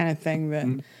that's the kind of thing that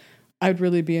I'd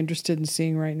really be interested in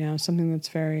seeing right now. Something that's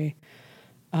very...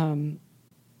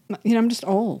 I'm just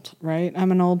old, right?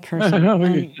 I'm an old person. I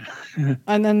know.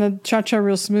 And then the Cha-Cha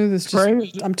Real Smooth is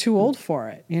just, I'm too old for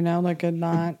it, like I'm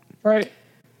not. Right.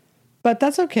 But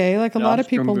that's okay. Like a lot of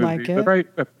people like it.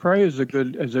 But Prey is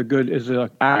an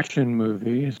action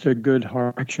movie. It's a good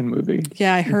horror action movie.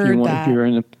 Yeah, I heard that.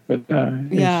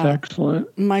 It's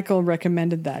excellent. Michael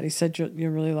recommended that. He said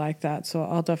you'll really like that, so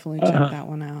I'll definitely check that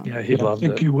one out. Yeah, he loved it. I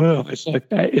think you will. It's like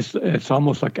it's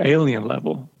almost like Alien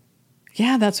level.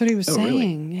 Yeah, that's what he was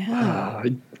saying. Really? Yeah.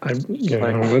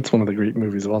 That's one of the great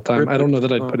movies of all time. I don't know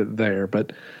that I'd put it there,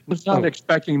 but I was not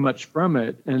expecting much from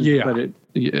it. But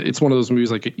it's one of those movies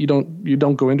like you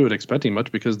don't go into it expecting much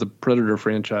because the Predator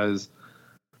franchise,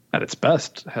 at its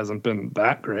best, hasn't been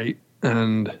that great,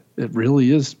 and it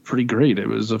really is pretty great. It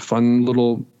was a fun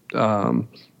little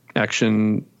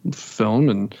action film,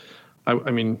 and I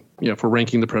mean, for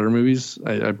ranking the Predator movies,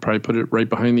 I'd probably put it right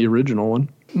behind the original one.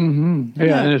 Mm-hmm.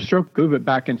 Yeah, and a stroke move it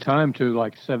back in time to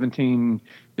like 17.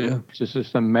 Yeah, it's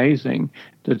just amazing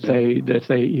that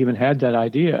they even had that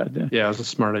idea. Yeah, it was a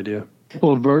smart idea.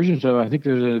 Well, versions of I think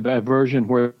there's a version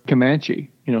where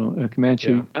Comanche, a Comanche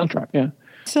soundtrack. Yeah,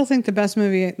 I still think the best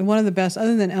movie, one of the best,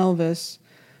 other than Elvis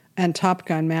and Top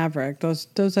Gun Maverick.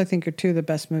 Those I think are 2 of the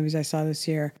best movies I saw this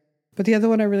year. But the other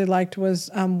one I really liked was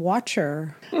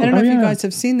Watcher. I don't know if you guys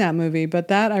have seen that movie, but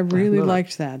that I really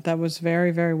liked that. That was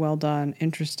very, very well done.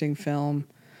 Interesting film.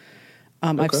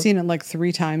 I've seen it like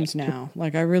 3 times now.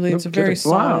 Like it's a very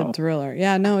solid thriller.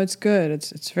 Yeah, no, it's good.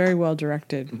 It's very well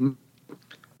directed. Mm-hmm.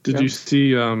 Did you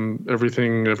see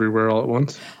Everything Everywhere All at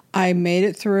Once? I made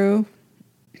it through.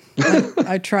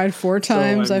 I tried 4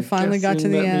 times. So I finally got to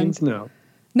the end. Means no.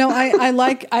 No,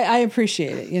 I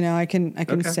appreciate it. I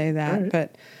can say that, right.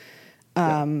 But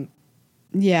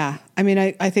yeah. I mean,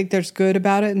 I think there's good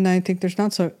about it, and I think there's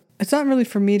not so. It's not really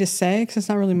for me to say because it's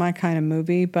not really my kind of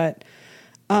movie. But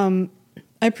I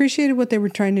appreciated what they were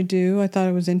trying to do. I thought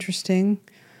it was interesting,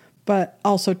 but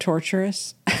also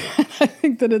torturous. I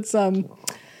think that it's a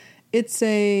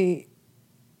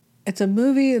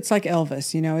movie. It's like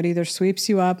Elvis. It either sweeps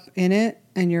you up in it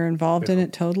and you're involved in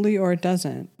it totally, or it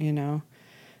doesn't.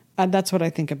 That's what I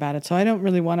think about it. So I don't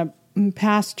really want to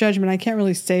pass judgment. I can't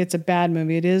really say it's a bad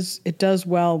movie. It does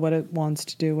well what it wants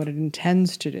to do, what it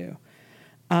intends to do.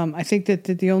 I think that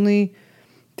the only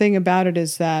thing about it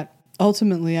is that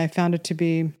ultimately I found it to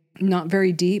be not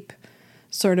very deep,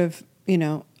 sort of,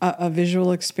 a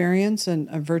visual experience and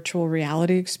a virtual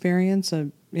reality experience, a,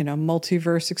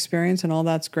 multiverse experience, and all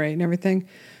that's great and everything.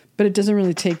 But it doesn't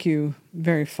really take you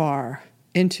very far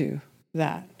into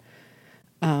that.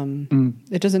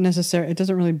 It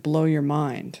doesn't really blow your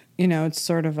mind. It's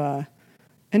sort of an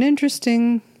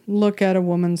interesting look at a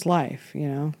woman's life,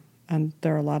 and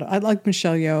there are I like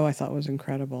Michelle Yeoh. I thought was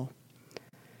incredible.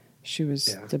 She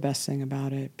was the best thing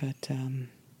about it. But,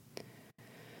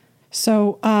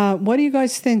 so what do you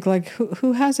guys think? Like,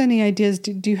 who has any ideas?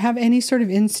 Do you have any sort of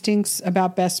instincts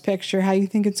about Best Picture? How you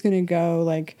think it's going to go?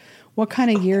 Like, what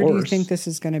kind of year do you think this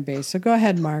is going to be? So go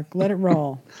ahead, Mark. Let it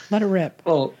roll. Let it rip.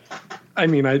 Well, I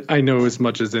mean, I know as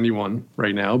much as anyone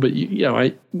right now, but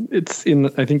I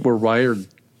think we're wired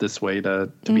this way to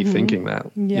be thinking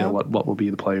that what will be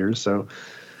the players. So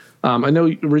I know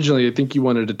originally I think you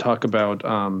wanted to talk about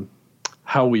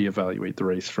how we evaluate the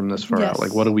race from this far out.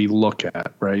 Like, what do we look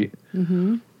at, right?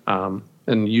 Mm-hmm.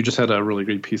 And you just had a really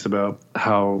great piece about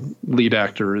how lead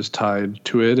actor is tied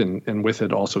to it, and with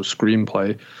it also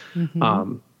screenplay.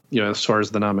 Mm-hmm. As far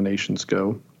as the nominations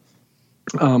go.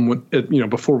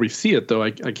 Before we see it, though,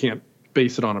 I can't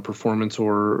base it on a performance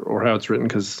or how it's written,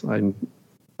 because I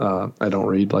don't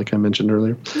read, like I mentioned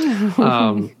earlier.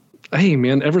 Hey,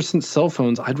 man, ever since cell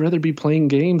phones, I'd rather be playing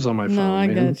games on my phone. No, I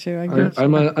get you.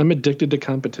 I'm addicted to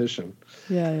competition.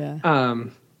 Yeah.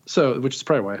 So, which is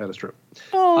probably why I had a stroke.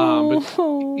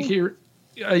 Oh.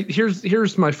 But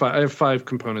here's my five. I have 5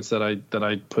 components that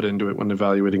I put into it when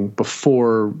evaluating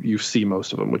before you see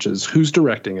most of them, which is who's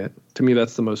directing it. To me,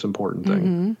 that's the most important thing.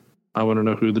 Mm-hmm. I want to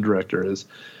know who the director is.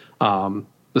 The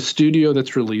studio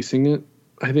that's releasing it,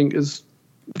 I think, is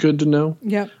good to know.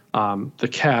 Yep. The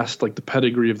cast, like the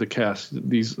pedigree of the cast,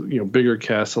 these bigger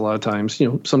casts. A lot of times,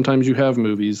 sometimes you have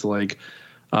movies like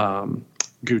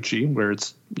Gucci where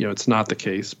it's not the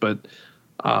case, but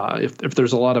if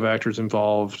there's a lot of actors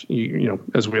involved,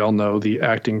 as we all know, the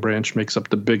acting branch makes up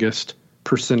the biggest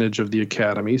percentage of the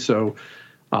Academy. So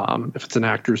if it's an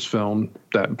actor's film,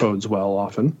 that bodes well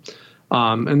often.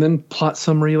 And then plot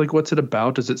summary, like what's it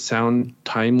about? Does it sound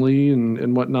timely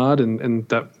and whatnot? And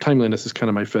that timeliness is kind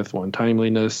of my 5th one,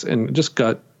 timeliness and just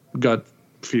gut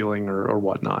feeling or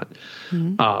whatnot.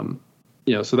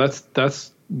 Mm-hmm. So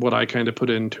that's what I kind of put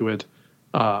into it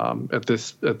at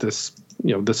this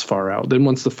this far out. Then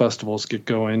once the festivals get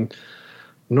going,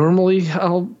 normally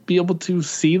I'll be able to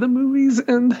see the movies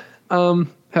and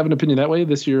have an opinion that way.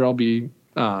 This year I'll be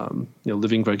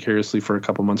living vicariously for a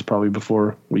couple months probably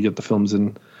before we get the films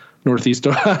in Northeast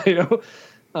Ohio.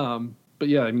 But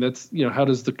yeah, I mean, that's, how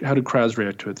do crowds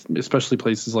react to it? Especially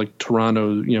places like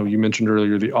Toronto, you mentioned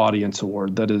earlier, the Audience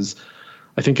Award. That is,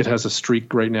 I think it has a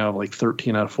streak right now of like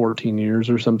 13 out of 14 years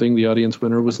or something. The audience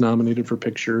winner was nominated for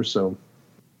picture. So,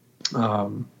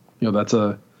 that's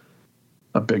a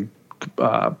big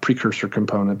precursor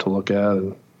component to look at.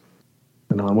 And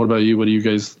what about you? What do you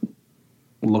guys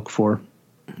look for?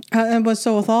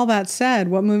 So with all that said,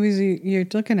 what movies are you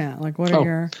looking at? Like, what are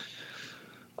your...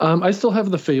 I still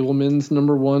have The Fabelmans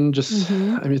number 1. Just, I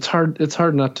mean, it's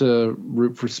hard not to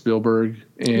root for Spielberg.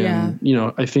 And,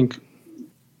 I think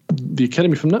the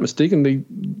Academy, if I'm not mistaken,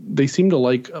 they seem to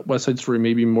like West Side Story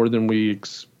maybe more than we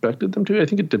expected them to. I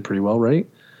think it did pretty well, right?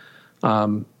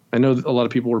 I know a lot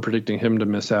of people were predicting him to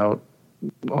miss out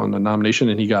on a nomination,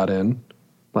 and he got in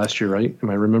last year, right? Am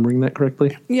I remembering that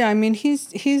correctly? Yeah, I mean, he's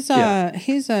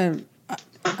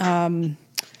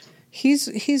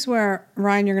where,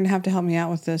 Ryan, you're going to have to help me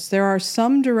out with this. There are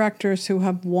some directors who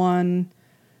have won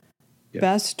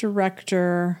Best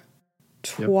Director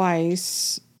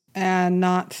twice and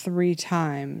not 3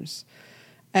 times.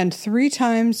 And 3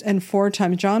 times and 4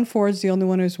 times. John Ford's the only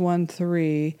one who's won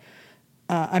 3.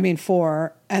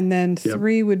 4. And then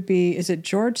 3 would be, is it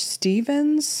George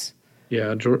Stevens?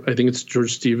 Yeah, I think it's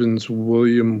George Stevens.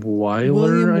 William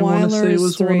Wyler, I want to say,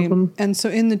 was 3. One of them. And so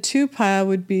in the 2 pile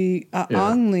would be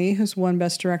Ang Lee, who's won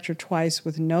Best Director twice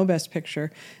with no Best Picture.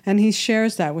 And he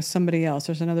shares that with somebody else.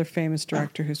 There's another famous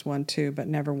director who's won 2 but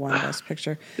never won Best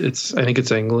Picture. I think it's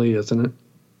Ang Lee, isn't it?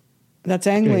 That's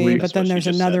Ang Lee, but then there's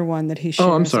another one that he shares.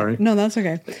 Oh, I'm sorry. No, that's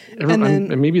okay.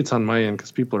 And maybe it's on my end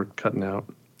because people are cutting out.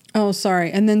 Oh, sorry.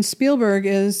 And then Spielberg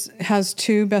has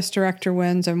 2 Best Director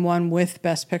wins and 1 with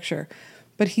Best Picture.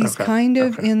 But he's kind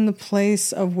of in the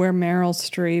place of where Meryl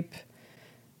Streep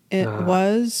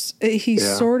was. He's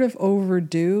sort of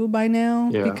overdue by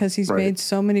now because he's made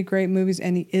so many great movies,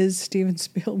 and he is Steven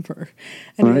Spielberg.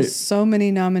 And he has so many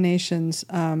nominations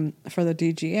for the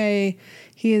DGA.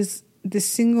 He is the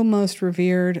single most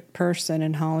revered person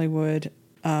in Hollywood.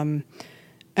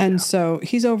 So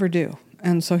he's overdue.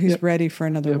 and so he's ready for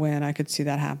another win. I could see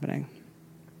that happening.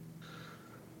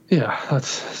 Yeah,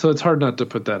 so it's hard not to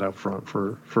put that up front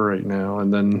for right now.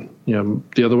 And then,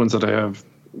 the other ones that I have,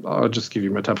 I'll just give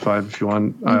you my top 5 if you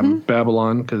want.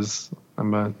 Babylon, because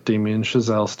I'm a Damien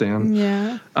Chazelle stan.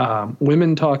 Yeah.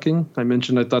 Women Talking, I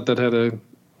mentioned, I thought that had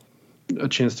a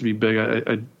chance to be big.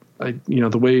 I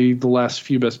the way the last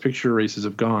few Best Picture races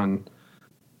have gone,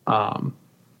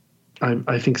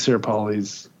 I think Sarah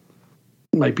Polley's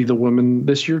might be the woman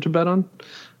this year to bet on.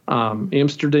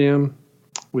 Amsterdam,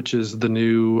 which is the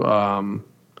new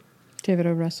David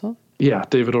O. Russell. Yeah,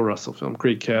 David O. Russell film.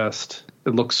 Great cast.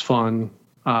 It looks fun.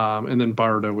 And then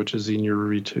Bardo, which is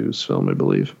Iñárritu's film, I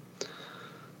believe.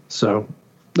 So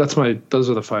those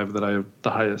are the 5 that I have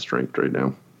the highest ranked right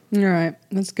now. All right,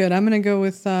 that's good. I'm going to go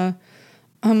with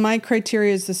my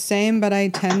criteria is the same, but I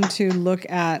tend to look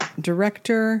at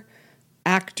director,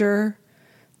 actor.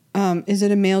 Is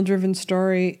it a male-driven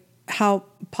story? How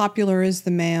popular is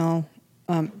the male?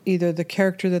 Either the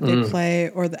character that they play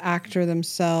or the actor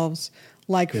themselves.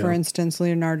 Like, for instance,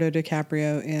 Leonardo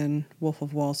DiCaprio in Wolf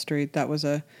of Wall Street. That was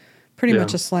pretty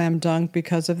much a slam dunk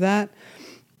because of that.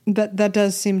 That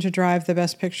does seem to drive the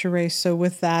Best Picture race. So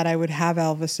with that, I would have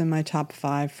Elvis in my top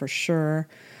 5 for sure.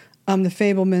 The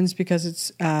Fabelmans, because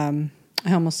it's, I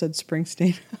almost said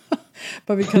Springsteen,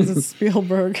 but because it's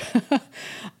Spielberg.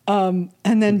 And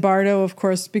then Bardo, of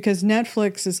course, because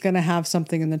Netflix is going to have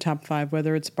something in the top 5,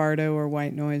 whether it's Bardo or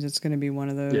White Noise, it's going to be one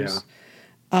of those. Yeah.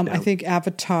 I think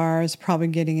Avatar is probably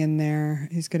getting in there.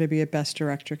 He's going to be a Best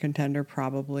Director contender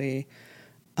probably.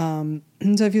 And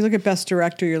so if you look at Best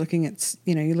Director, you're looking at,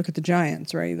 you look at the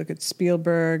giants, right? You look at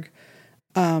Spielberg.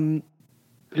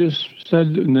 Just said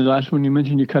in the last one you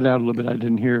mentioned, you cut out a little bit. I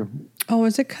didn't hear. Oh,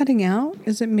 is it cutting out?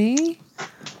 Is it me?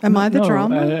 Am I the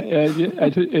drama?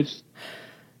 It's.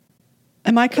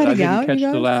 Am I cutting out? Catch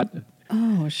the last.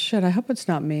 Oh shit! I hope it's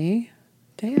not me.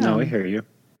 Damn. No, I hear you.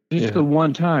 Just the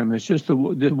one time. It's just the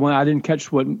one. I didn't catch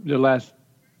what the last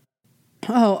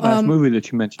movie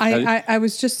that you mentioned. I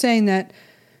was just saying that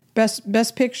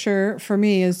best picture for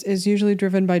me is usually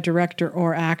driven by director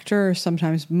or actor, or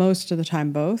sometimes most of the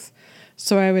time both.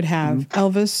 So I would have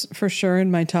Elvis for sure in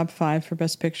my top 5 for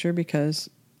Best Picture because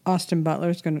Austin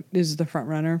Butler is the front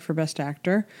runner for Best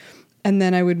Actor. And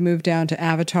then I would move down to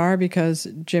Avatar because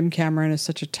Jim Cameron is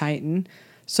such a titan.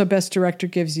 So Best Director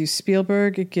gives you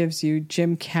Spielberg. It gives you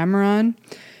Jim Cameron.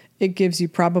 It gives you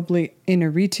probably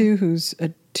Iñárritu, who's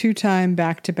a 2-time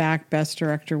back-to-back Best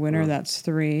Director winner. That's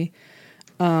 3.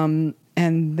 And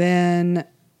then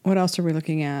what else are we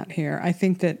looking at here? I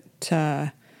think that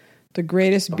The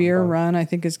Greatest Beer Run, I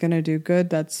think, is going to do good.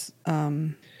 That's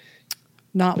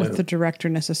not with the director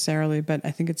necessarily, but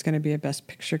I think it's going to be a Best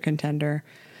Picture contender.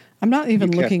 I'm not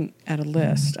even looking at a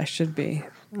list. I should be.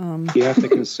 You have to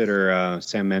consider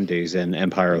Sam Mendes in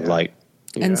Empire of Light.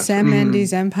 And Sam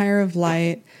Mendes, Empire of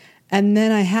Light. And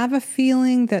then I have a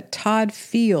feeling that Todd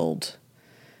Field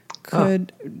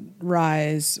could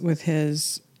rise with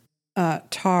his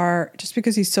Tar, just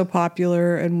because he's so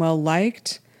popular and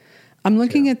well-liked. I'm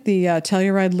looking at the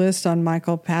Telluride list on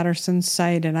Michael Patterson's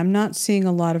site, and I'm not seeing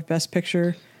a lot of Best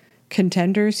Picture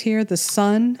contenders here. The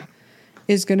Sun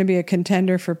is going to be a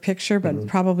contender for picture, but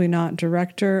probably not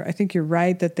director. I think you're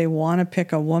right that they want to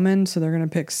pick a woman, so they're going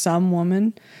to pick some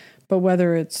woman. But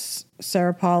whether it's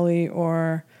Sarah Polley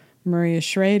or Maria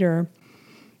Schrader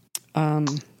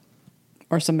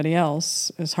or somebody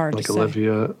else is hard to say.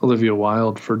 Olivia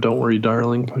Wilde for Don't Worry,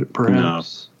 Darling,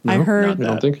 perhaps. No? I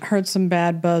heard some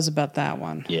bad buzz about that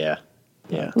one. Yeah.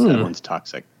 That one's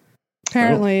toxic.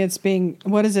 Apparently it's being,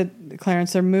 what is it,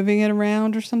 Clarence? They're moving it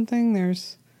around or something?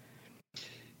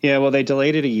 Yeah, well, they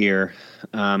delayed it a year.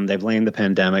 They blamed the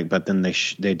pandemic, but then they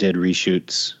did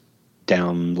reshoots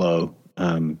down low,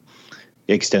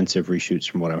 extensive reshoots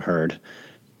from what I've heard.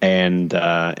 And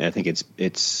I think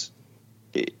it's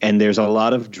and there's a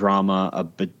lot of drama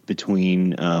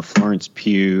between Florence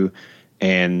Pugh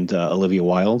and Olivia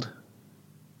Wilde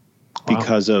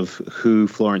because of who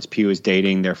Florence Pugh is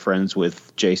dating. They're friends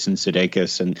with Jason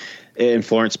Sudeikis, and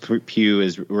Florence Pugh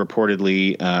is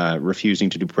reportedly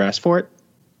refusing to do press for it.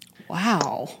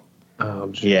 Wow.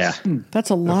 Yeah. That's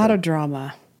a lot of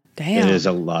drama. Damn. It is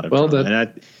a lot of drama. And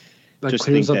I just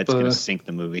think that's going to sink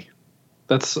the movie.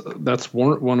 That's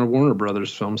one of Warner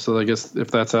Brothers films. So I guess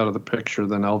if that's out of the picture,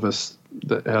 then Elvis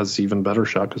has even better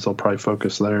shot because they'll probably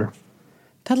focus there.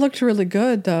 That looked really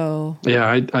good, though. Yeah,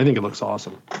 I think it looks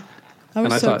awesome.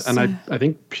 I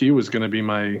think Pugh was going to be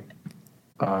my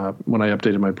when I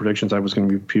updated my predictions, I was going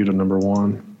to be Pugh to number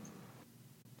 1.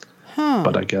 Huh.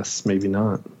 But I guess maybe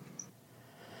not.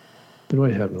 Who do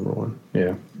I have number one?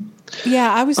 Yeah.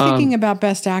 Yeah, I was thinking about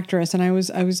Best Actress, and I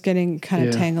was getting kind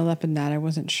of Yeah. tangled up in that. I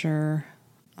wasn't sure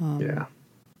Yeah.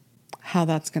 how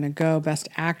that's going to go. Best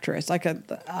Actress, like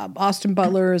Austin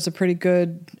Butler is a pretty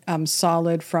good,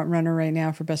 solid front runner right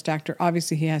now for Best Actor.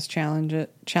 Obviously, he has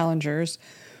challengers,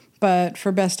 but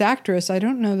for Best Actress, I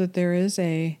don't know that there is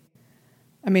a.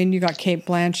 I mean, you got Cate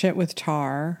Blanchett with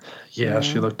Tar. Yeah,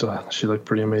 she looked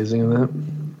pretty amazing in that.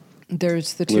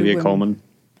 There's the two Olivia women. Colman.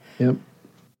 Yep.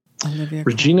 Olivia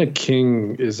Regina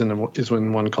King is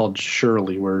in one called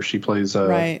Shirley, where she plays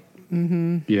right.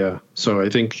 Mm-hmm. Yeah, so I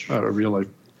think a real life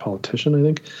politician. I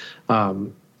think.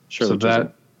 Shirley so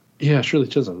that, yeah, Shirley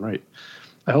Chisholm, right?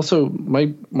 I also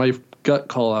my gut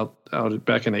call out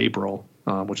back in April,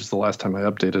 which is the last time I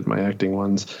updated my acting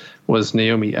ones, was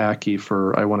Naomi Ackie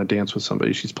for I Want to Dance with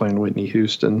Somebody. She's playing Whitney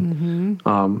Houston.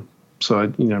 Mm-hmm. So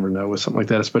you never know with something like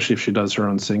that, especially if she does her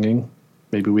own singing.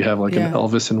 Maybe we have like an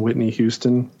Elvis and Whitney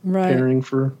Houston pairing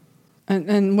for.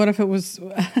 And what if it was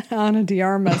Ana de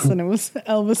Armas and it was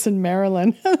Elvis and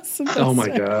Marilyn? Oh my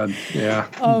God! Yeah,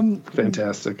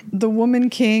 fantastic. The Woman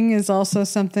King is also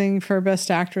something for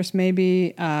Best Actress,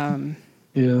 maybe. Yeah.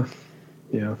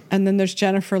 And then there's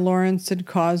Jennifer Lawrence in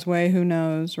Causeway. Who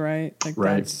knows, right? Like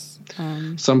Right. That's,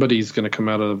 Somebody's going to come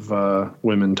out of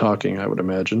Women Talking, I would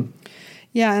imagine.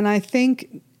 yeah, and I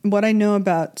think what I know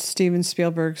about Steven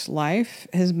Spielberg's life,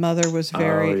 his mother was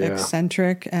very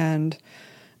eccentric and.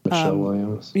 Michelle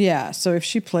Williams. Yeah, so if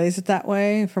she plays it that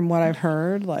way, from what I've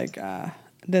heard, like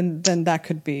then that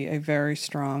could be a very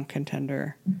strong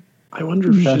contender. I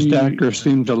wonder if Best Actor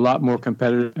seems a lot more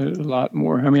competitive, a lot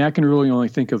more. I mean, I can really only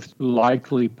think of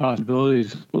likely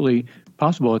possibilities, really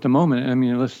possible at the moment. I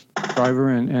mean, let's Driver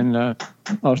and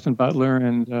Austin Butler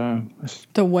and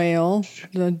The Whale.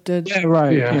 yeah,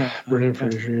 right. Yeah, Brendan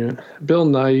Fraser. Yeah, Bill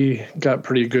Nighy got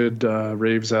pretty good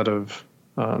raves out of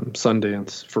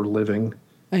Sundance for Living.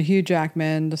 Hugh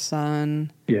Jackman, The Sun.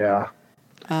 Yeah,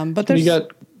 But there's you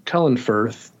got Colin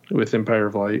Firth with Empire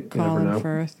of Light. Colin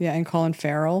Firth, yeah, and Colin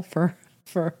Farrell for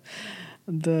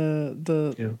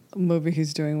the movie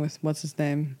he's doing with what's his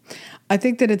name. I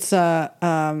think that it's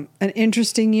an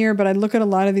interesting year, but I look at a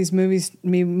lot of these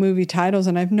movie titles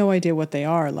and I have no idea what they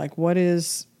are. Like, what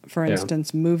is, for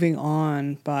instance, Moving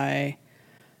On by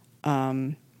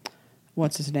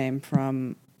what's his name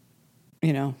from,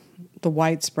 the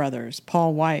Weitz brothers,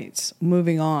 Paul Weitz,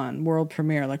 Moving On, world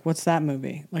premiere. Like, what's that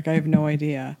movie? Like, I have no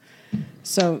idea.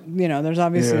 So, there's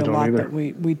obviously a lot that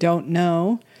we don't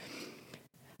know.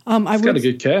 It's got a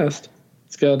good cast.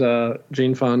 It's got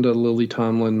Jane Fonda, Lily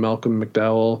Tomlin, Malcolm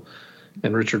McDowell,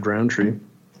 and Richard Roundtree.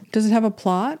 Does it have a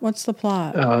plot? What's the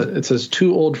plot? It says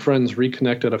two old friends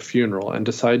reconnect at a funeral and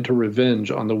decide to revenge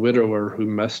on the widower who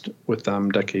messed with them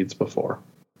decades before.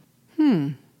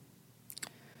 It's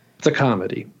a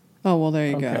comedy. Oh, well, there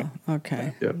you go.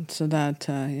 Okay. Yep. So that,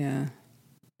 yeah.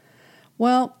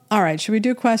 Well, all right. Should we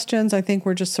do questions? I think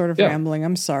we're just sort of rambling.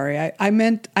 I'm sorry. I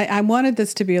wanted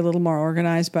this to be a little more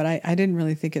organized, but I didn't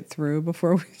really think it through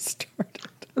before we started.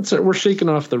 That's it. We're shaking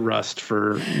off the rust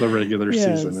for the regular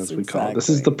season, as we call it. This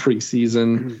is the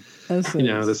preseason.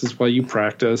 This is why you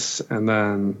practice, and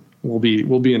then we'll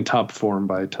be in top form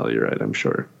by Telluride, I'm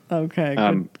sure. Okay,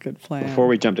 good plan. Before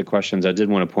we jump to questions, I did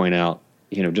want to point out,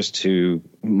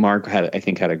 Mark had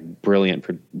a brilliant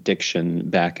prediction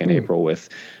back in April with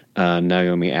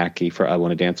Naomi Ackie for I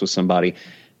Want to Dance with Somebody,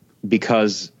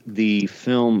 because the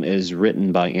film is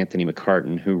written by Anthony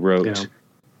McCartan, who wrote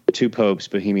Two Popes,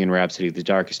 Bohemian Rhapsody, The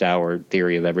Darkest Hour,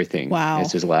 Theory of Everything. Wow.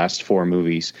 It's his last 4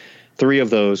 movies. 3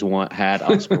 of those had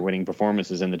Oscar-winning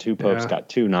performances, and The Two Popes got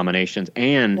 2 nominations.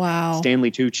 And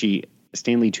Stanley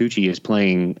Tucci is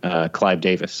playing Clive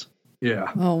Davis.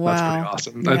 Yeah. Oh, wow. That's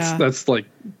pretty awesome. That's like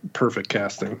perfect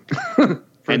casting.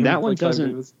 And that one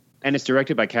doesn't. And it's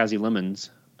directed by Kazi Lemons,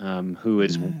 who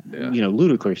is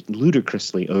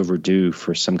ludicrously overdue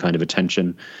for some kind of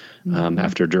attention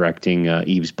after directing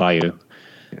Eve's Bayou.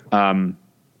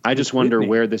 I just wonder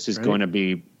where this is going to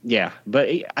be. Yeah, but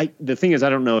the thing is,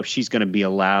 I don't know if she's going to be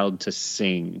allowed to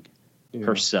sing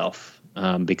herself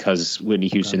because Whitney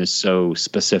Houston is so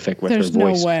specific with her voice.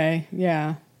 There's no way.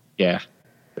 Yeah. Yeah.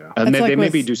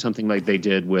 Maybe do something like they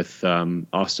did with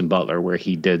Austin Butler, where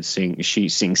he did sing. She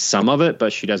sings some of it,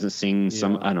 but she doesn't sing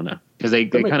some. I don't know, because they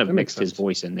kind of mixed his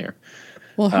voice in there.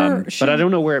 Well, but I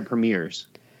don't know where it premieres.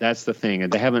 That's the thing.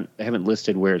 They haven't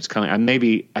listed where it's coming.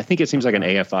 I think it seems like an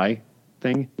AFI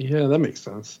thing. Yeah, that makes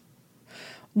sense.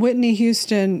 Whitney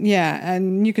Houston,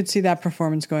 and you could see that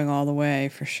performance going all the way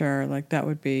for sure. Like, that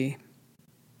would be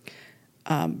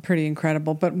pretty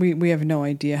incredible. But we have no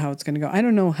idea how it's going to go. I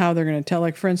don't know how they're going to tell.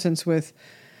 Like, for instance, with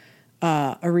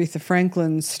Aretha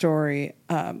Franklin's story,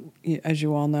 as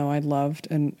you all know, I loved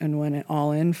and went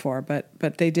all in for,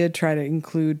 but they did try to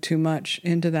include too much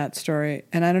into that story.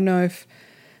 And I don't know if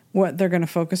what they're going to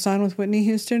focus on with Whitney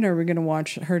Houston. Are we going to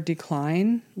watch her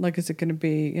decline? Like, is it going to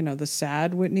be, the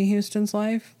sad Whitney Houston's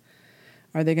life?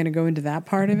 Are they going to go into that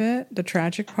part of it, the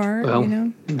tragic part? Well,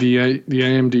 the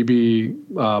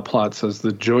IMDb plot says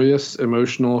the joyous,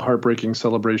 emotional, heartbreaking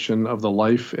celebration of the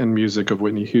life and music of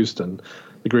Whitney Houston,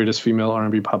 the greatest female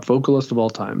R&B pop vocalist of all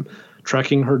time,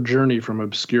 tracking her journey from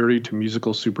obscurity to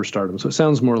musical superstardom. So it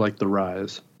sounds more like The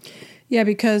Rise. Yeah,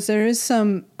 because there is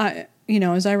some,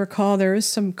 as I recall, there is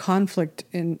some conflict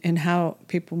in how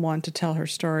people want to tell her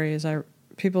story.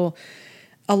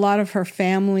 A lot of her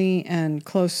family and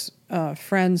close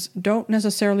friends don't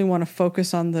necessarily want to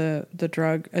focus on the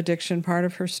drug addiction part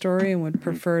of her story and would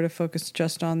prefer to focus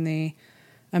just on the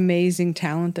amazing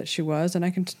talent that she was. And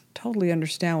I can totally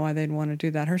understand why they'd want to do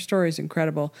that. Her story is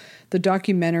incredible. The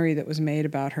documentary that was made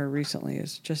about her recently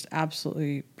is just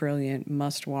absolutely brilliant,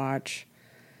 must watch.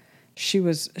 She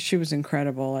was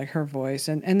incredible, like her voice.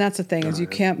 And that's the thing, is you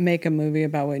can't make a movie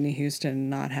about Whitney Houston and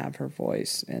not have her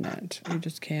voice in it. You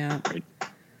just can't.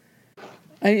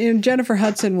 Jennifer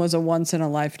Hudson was a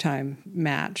once-in-a-lifetime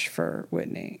match for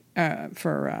Whitney,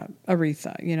 for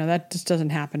Aretha. That just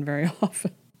doesn't happen very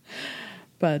often.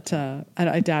 But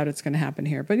I doubt it's going to happen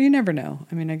here. But you never know.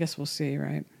 I mean, I guess we'll see,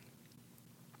 right?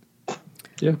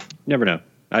 Yeah. Never know.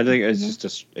 I think it's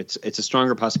just it's a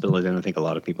stronger possibility than I think a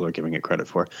lot of people are giving it credit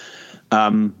for.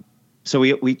 So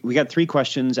we got 3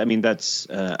 questions. I mean, that's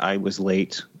I was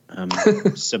late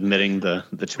submitting the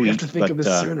tweet. We have to think of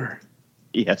this sooner.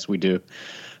 Yes, we do.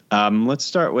 Let's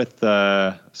start with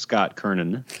Scott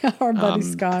Kernan. Our buddy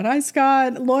Scott. Hi,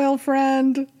 Scott. Loyal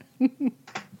friend.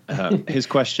 His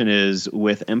question is,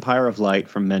 with Empire of Light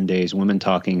from Mendes, Women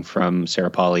Talking from Sarah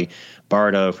Polley,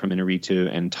 Bardo from Inarritu,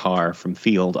 and Tar from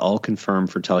Field all confirmed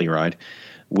for Telluride,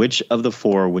 which of the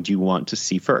 4 would you want to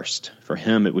see first? For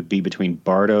him, it would be between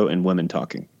Bardo and Women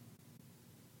Talking.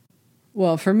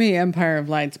 Well, for me, Empire of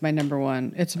Light's my number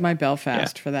 1. It's my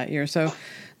Belfast for that year. So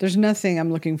there's nothing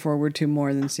I'm looking forward to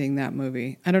more than seeing that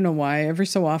movie. I don't know why. Every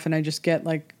so often I just get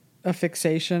like a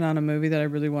fixation on a movie that I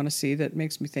really want to see that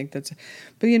makes me think that's...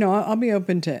 But, I'll be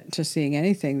open to seeing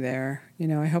anything there.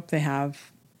 I hope they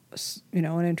have,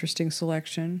 an interesting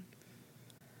selection.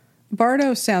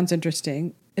 Bardo sounds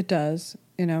interesting. It does.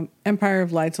 Empire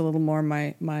of Light's a little more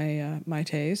my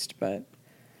taste, but...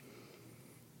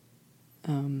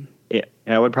 Yeah,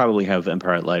 I would probably have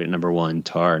Empire of Light at number 1,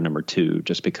 Tar number 2,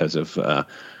 just because of the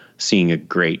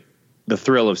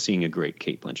thrill of seeing a great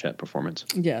Cate Blanchett performance.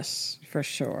 Yes, for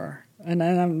sure. And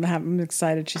I'm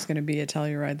excited she's going to be at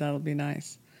Telluride. That'll be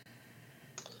nice.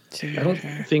 I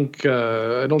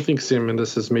don't think Sam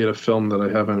Mendes has made a film that I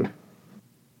haven't.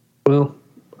 Well,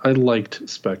 I liked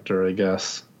Spectre, I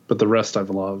guess, but the rest I've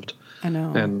loved. I know.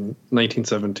 And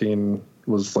 1917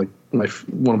 was like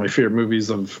one of my favorite movies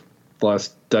of the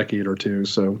last decade or two.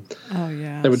 So,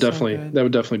 that would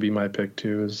definitely be my pick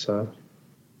too. Is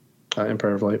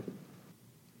Empire of Light.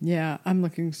 Yeah, I'm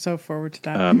looking so forward to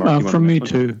that. Mark, for me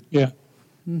too. Yeah.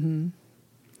 Mm-hmm.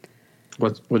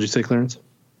 What'd you say, Clarence?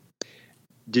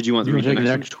 Did you want to read the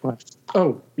next question?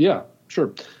 Oh, yeah,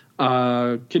 sure.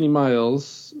 Kenny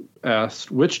Miles asked,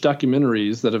 which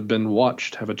documentaries that have been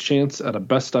watched have a chance at a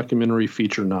Best Documentary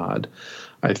Feature nod?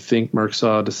 I think Mark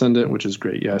saw Descendant, which is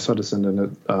great. Yeah, I saw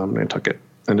Descendant at Nantucket,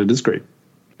 and it is great.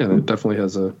 And it definitely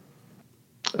has a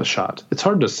shot. It's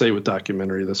hard to say with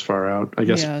documentary this far out, I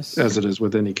guess, as it is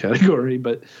with any category,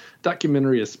 but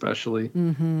documentary especially.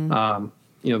 Mm-hmm.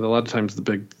 A lot of times the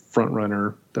big front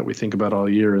runner that we think about all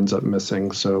year ends up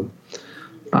missing. So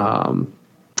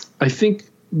I think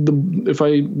if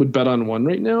I would bet on one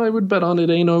right now, I would bet on It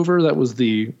Ain't Over. That was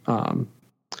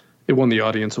it won the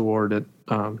Audience Award at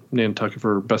Nantucket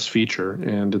for Best Feature,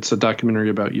 and it's a documentary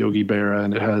about Yogi Berra,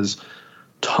 and it has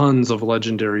tons of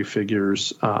legendary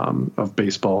figures of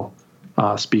baseball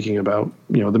speaking about,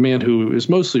 the man who is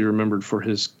mostly remembered for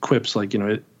his quips like,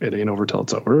 it ain't over till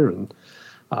it's over and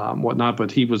whatnot,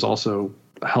 but he was also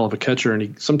a hell of a catcher, and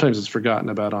he sometimes is forgotten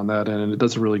about on that end, and it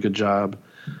does a really good job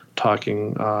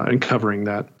talking and covering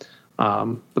that.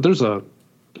 But there's a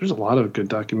lot of good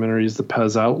documentaries. The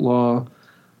Pez Outlaw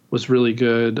was really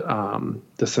good.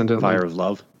 Descendant, Fire of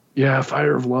Love. Yeah,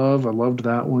 Fire of Love. I loved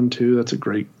that one too. That's a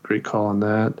great call on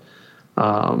that.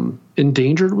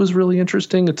 Endangered was really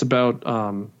interesting. It's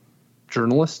about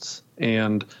journalists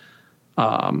and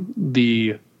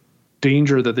the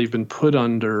danger that they've been put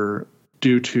under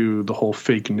due to the whole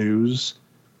fake news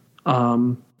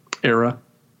era.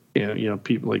 And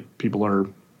people are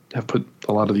have put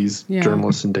a lot of these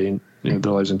journalists in danger,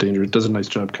 their lives in danger. It does a nice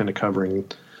job kind of covering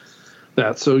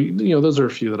that. So, those are a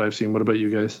few that I've seen. What about you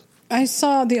guys? I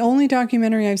saw the only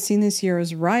documentary I've seen this year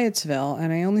is Riotsville,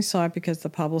 and I only saw it because the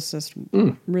publicist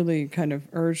really kind of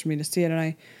urged me to see it. And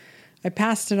I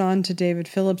passed it on to David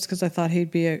Phillips because I thought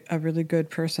he'd be a really good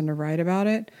person to write about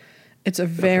it. It's a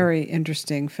very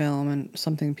interesting film and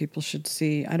something people should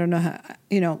see. I don't know how,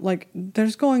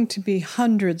 there's going to be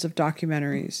hundreds of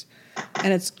documentaries,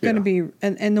 and it's going to be,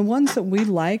 and the ones that we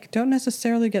like don't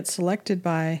necessarily get selected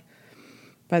by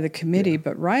the committee,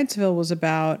 but Riotsville was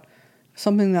about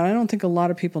something that I don't think a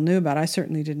lot of people knew about. I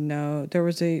certainly didn't know. There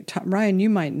was Ryan, you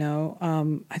might know,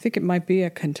 I think it might be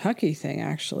a Kentucky thing,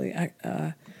 actually.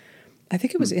 I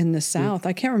think it was in the South.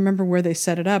 I can't remember where they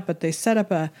set it up, but they set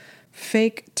up a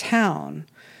fake town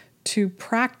to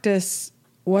practice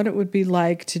what it would be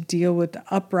like to deal with the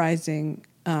uprising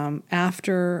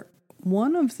after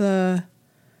one of the,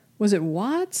 was it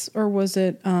Watts or was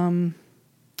it the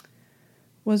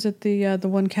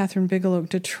one Catherine Bigelow,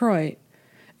 Detroit?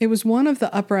 It was one of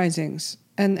the uprisings,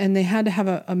 and they had to have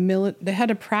they had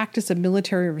to practice a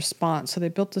military response. So they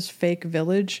built this fake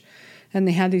village, and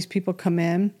they had these people come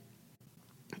in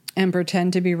and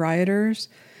pretend to be rioters,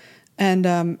 and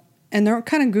they're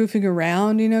kind of goofing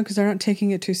around, because they're not taking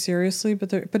it too seriously.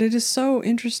 But it is so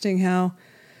interesting how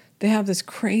they have this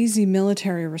crazy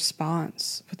military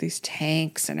response with these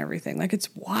tanks and everything. Like, it's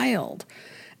wild.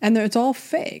 And it's all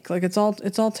fake. Like, it's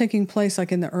all taking place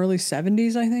like in the early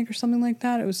 70s, I think, or something like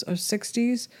that. It was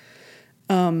 60s.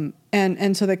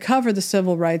 And so they cover the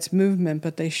civil rights movement,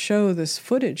 but they show this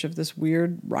footage of this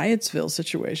weird Riotsville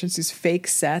situations, these fake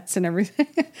sets and everything.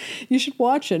 You should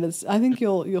watch it. I think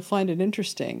you'll find it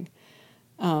interesting.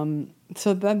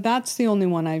 So that's the only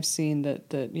one I've seen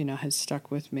that has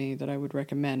stuck with me that I would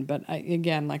recommend. But I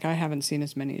haven't seen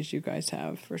as many as you guys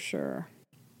have, for sure.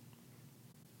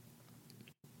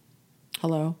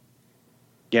 Hello?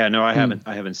 Yeah, no, I haven't.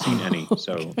 I haven't seen any.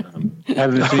 So I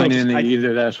haven't seen any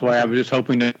either. That's why I was just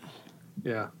hoping to.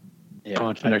 Yeah. Go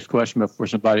on to the next question before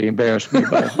somebody embarrassed me.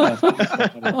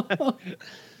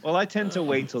 Well, I tend to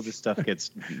wait till this stuff gets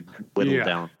whittled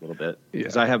down a little bit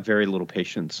because I have very little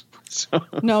patience. So.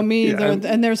 No, me either.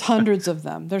 And there's hundreds of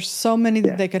them. There's so many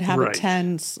that they could have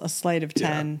a slate of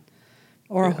 10,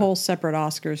 or a whole separate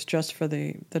Oscars just for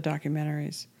the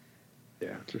documentaries.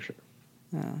 Yeah, for sure.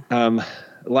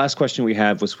 Last question we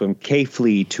have was from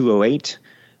KFlea208.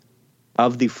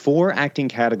 Of the 4 acting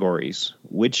categories,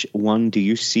 which one do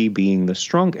you see being the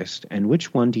strongest, and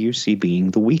which one do you see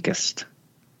being the weakest?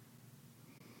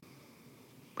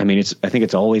 I mean, I think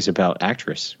it's always about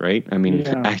actress, right? I mean,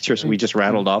 actress. We just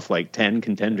rattled off like 10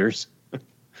 contenders.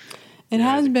 It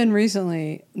has been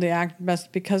recently the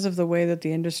best because of the way that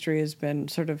the industry has been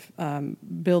sort of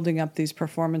building up these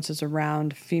performances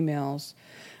around females.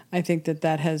 I think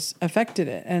that has affected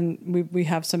it, and we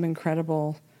have some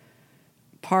incredible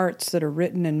parts that are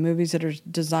written in movies that are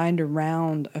designed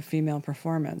around a female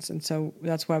performance, and so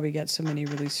that's why we get so many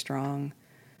really strong.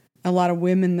 A lot of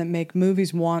women that make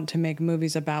movies want to make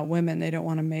movies about women. They don't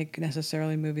want to make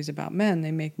necessarily movies about men.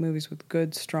 They make movies with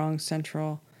good, strong,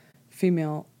 central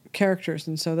female characters,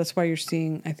 and so that's why you're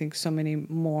seeing, I think, so many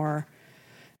more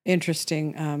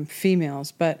interesting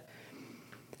females, but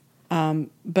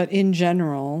in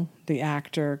general, the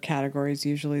actor category is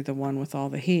usually the one with all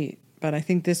the heat. But I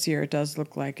think this year it does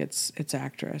look like it's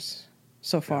actress,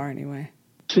 so far anyway.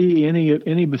 See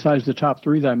any besides the top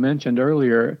 3 that I mentioned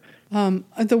earlier?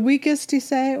 The weakest, you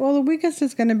say? Well, the weakest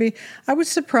is going to be. I was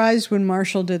surprised when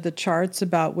Marshall did the charts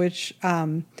about which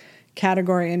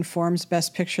category informs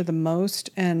Best Picture the most,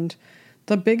 and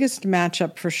the biggest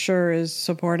matchup for sure is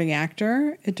supporting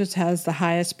actor. It just has the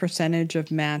highest percentage of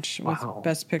match with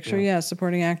Best Picture. Yeah,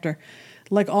 supporting actor.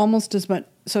 Like almost as much.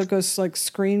 So it goes like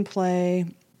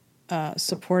screenplay,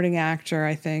 supporting actor,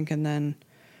 I think, and then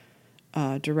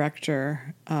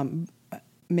director,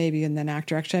 maybe, and then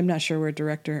actor. Actually, I'm not sure where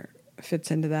director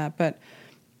fits into that. But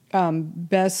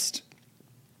best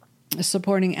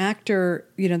supporting actor,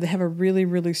 they have a really,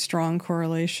 really strong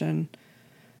correlation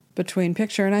between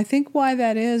picture. And I think why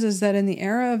that is that in the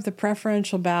era of the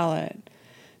preferential ballot,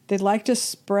 they like to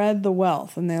spread the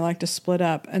wealth and they like to split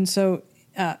up. And so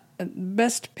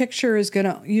Best Picture is going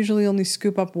to usually only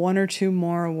scoop up 1 or 2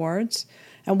 more awards.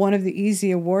 And one of the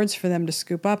easy awards for them to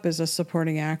scoop up is a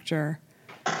supporting actor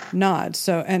nod.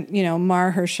 So, and,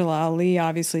 Mahershala Ali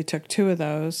obviously took 2 of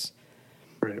those.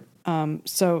 Right.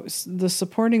 So the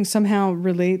supporting somehow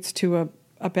relates to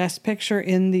a Best Picture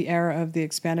in the era of the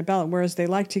expanded ballot, whereas they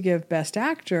like to give Best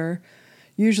Actor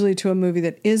usually to a movie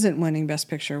that isn't winning Best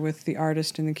Picture, with The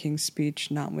Artist and The King's Speech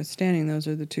notwithstanding. Those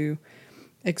are the 2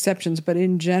 exceptions, but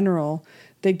in general,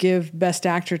 they give Best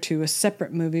Actor to a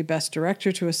separate movie, Best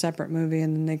Director to a separate movie,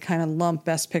 and then they kind of lump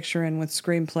Best Picture in with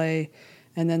Screenplay,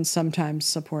 and then sometimes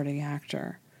Supporting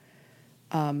Actor.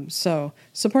 So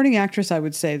Supporting Actress, I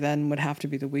would say, then would have to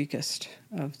be the weakest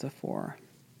of the four.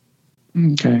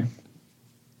 Okay.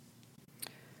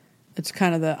 It's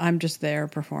kind of the I'm just there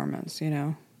performance, you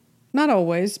know. Not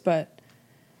always, but,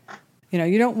 you know,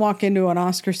 you don't walk into an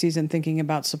Oscar season thinking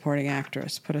about Supporting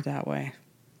Actress, put it that way.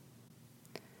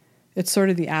 It's sort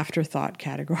of the afterthought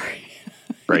category.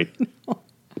 Right. You know?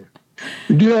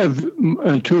 We do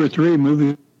have 2 or 3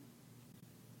 movies,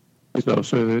 though,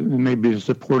 so that maybe the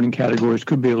supporting categories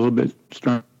could be a little bit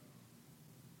strong.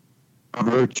 By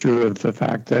virtue of the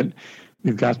fact that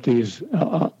we've got these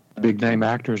big name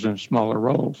actors in smaller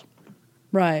roles.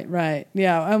 Right.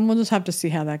 Yeah, and we'll just have to see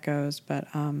how that goes. But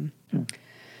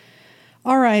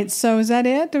All right, so is that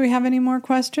it? Do we have any more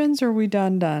questions, or are we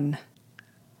done?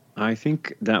 I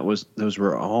think those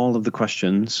were all of the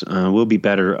questions. We'll be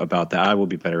better about that. I will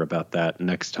be better about that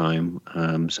next time,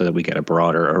 so that we get a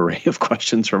broader array of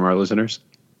questions from our listeners.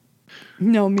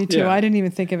 No, me too. Yeah. I didn't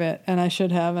even think of it, and I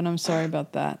should have, and I'm sorry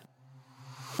about that.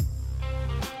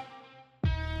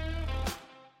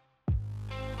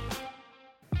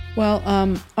 Well,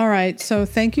 all right. So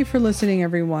thank you for listening,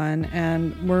 everyone.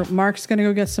 And Mark's going to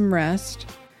go get some rest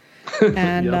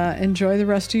and enjoy the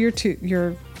rest of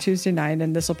your Tuesday night.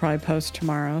 And this will probably post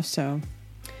tomorrow. So,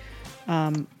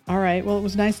 all right. Well, it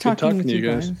was nice talking with you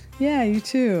guys. Yeah, you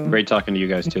too. Great talking to you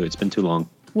guys too. It's been too long.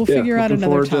 We'll figure out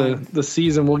another time. To the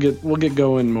season, we'll get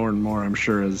going more and more. I'm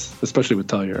sure, especially with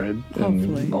Telluride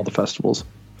Hopefully. and all the festivals.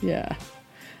 Yeah.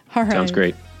 All right. Sounds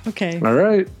great. Okay. All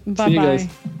right. Bye-bye. See you guys.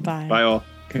 Bye. Bye all.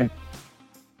 Okay.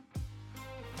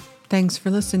 Thanks for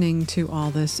listening to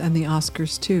All This and the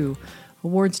Oscars Too,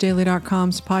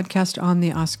 awardsdaily.com's podcast on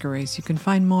the Oscar race. You can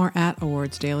find more at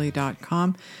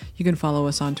awardsdaily.com. You can follow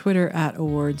us on Twitter at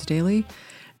awardsdaily.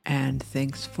 And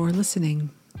thanks for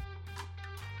listening.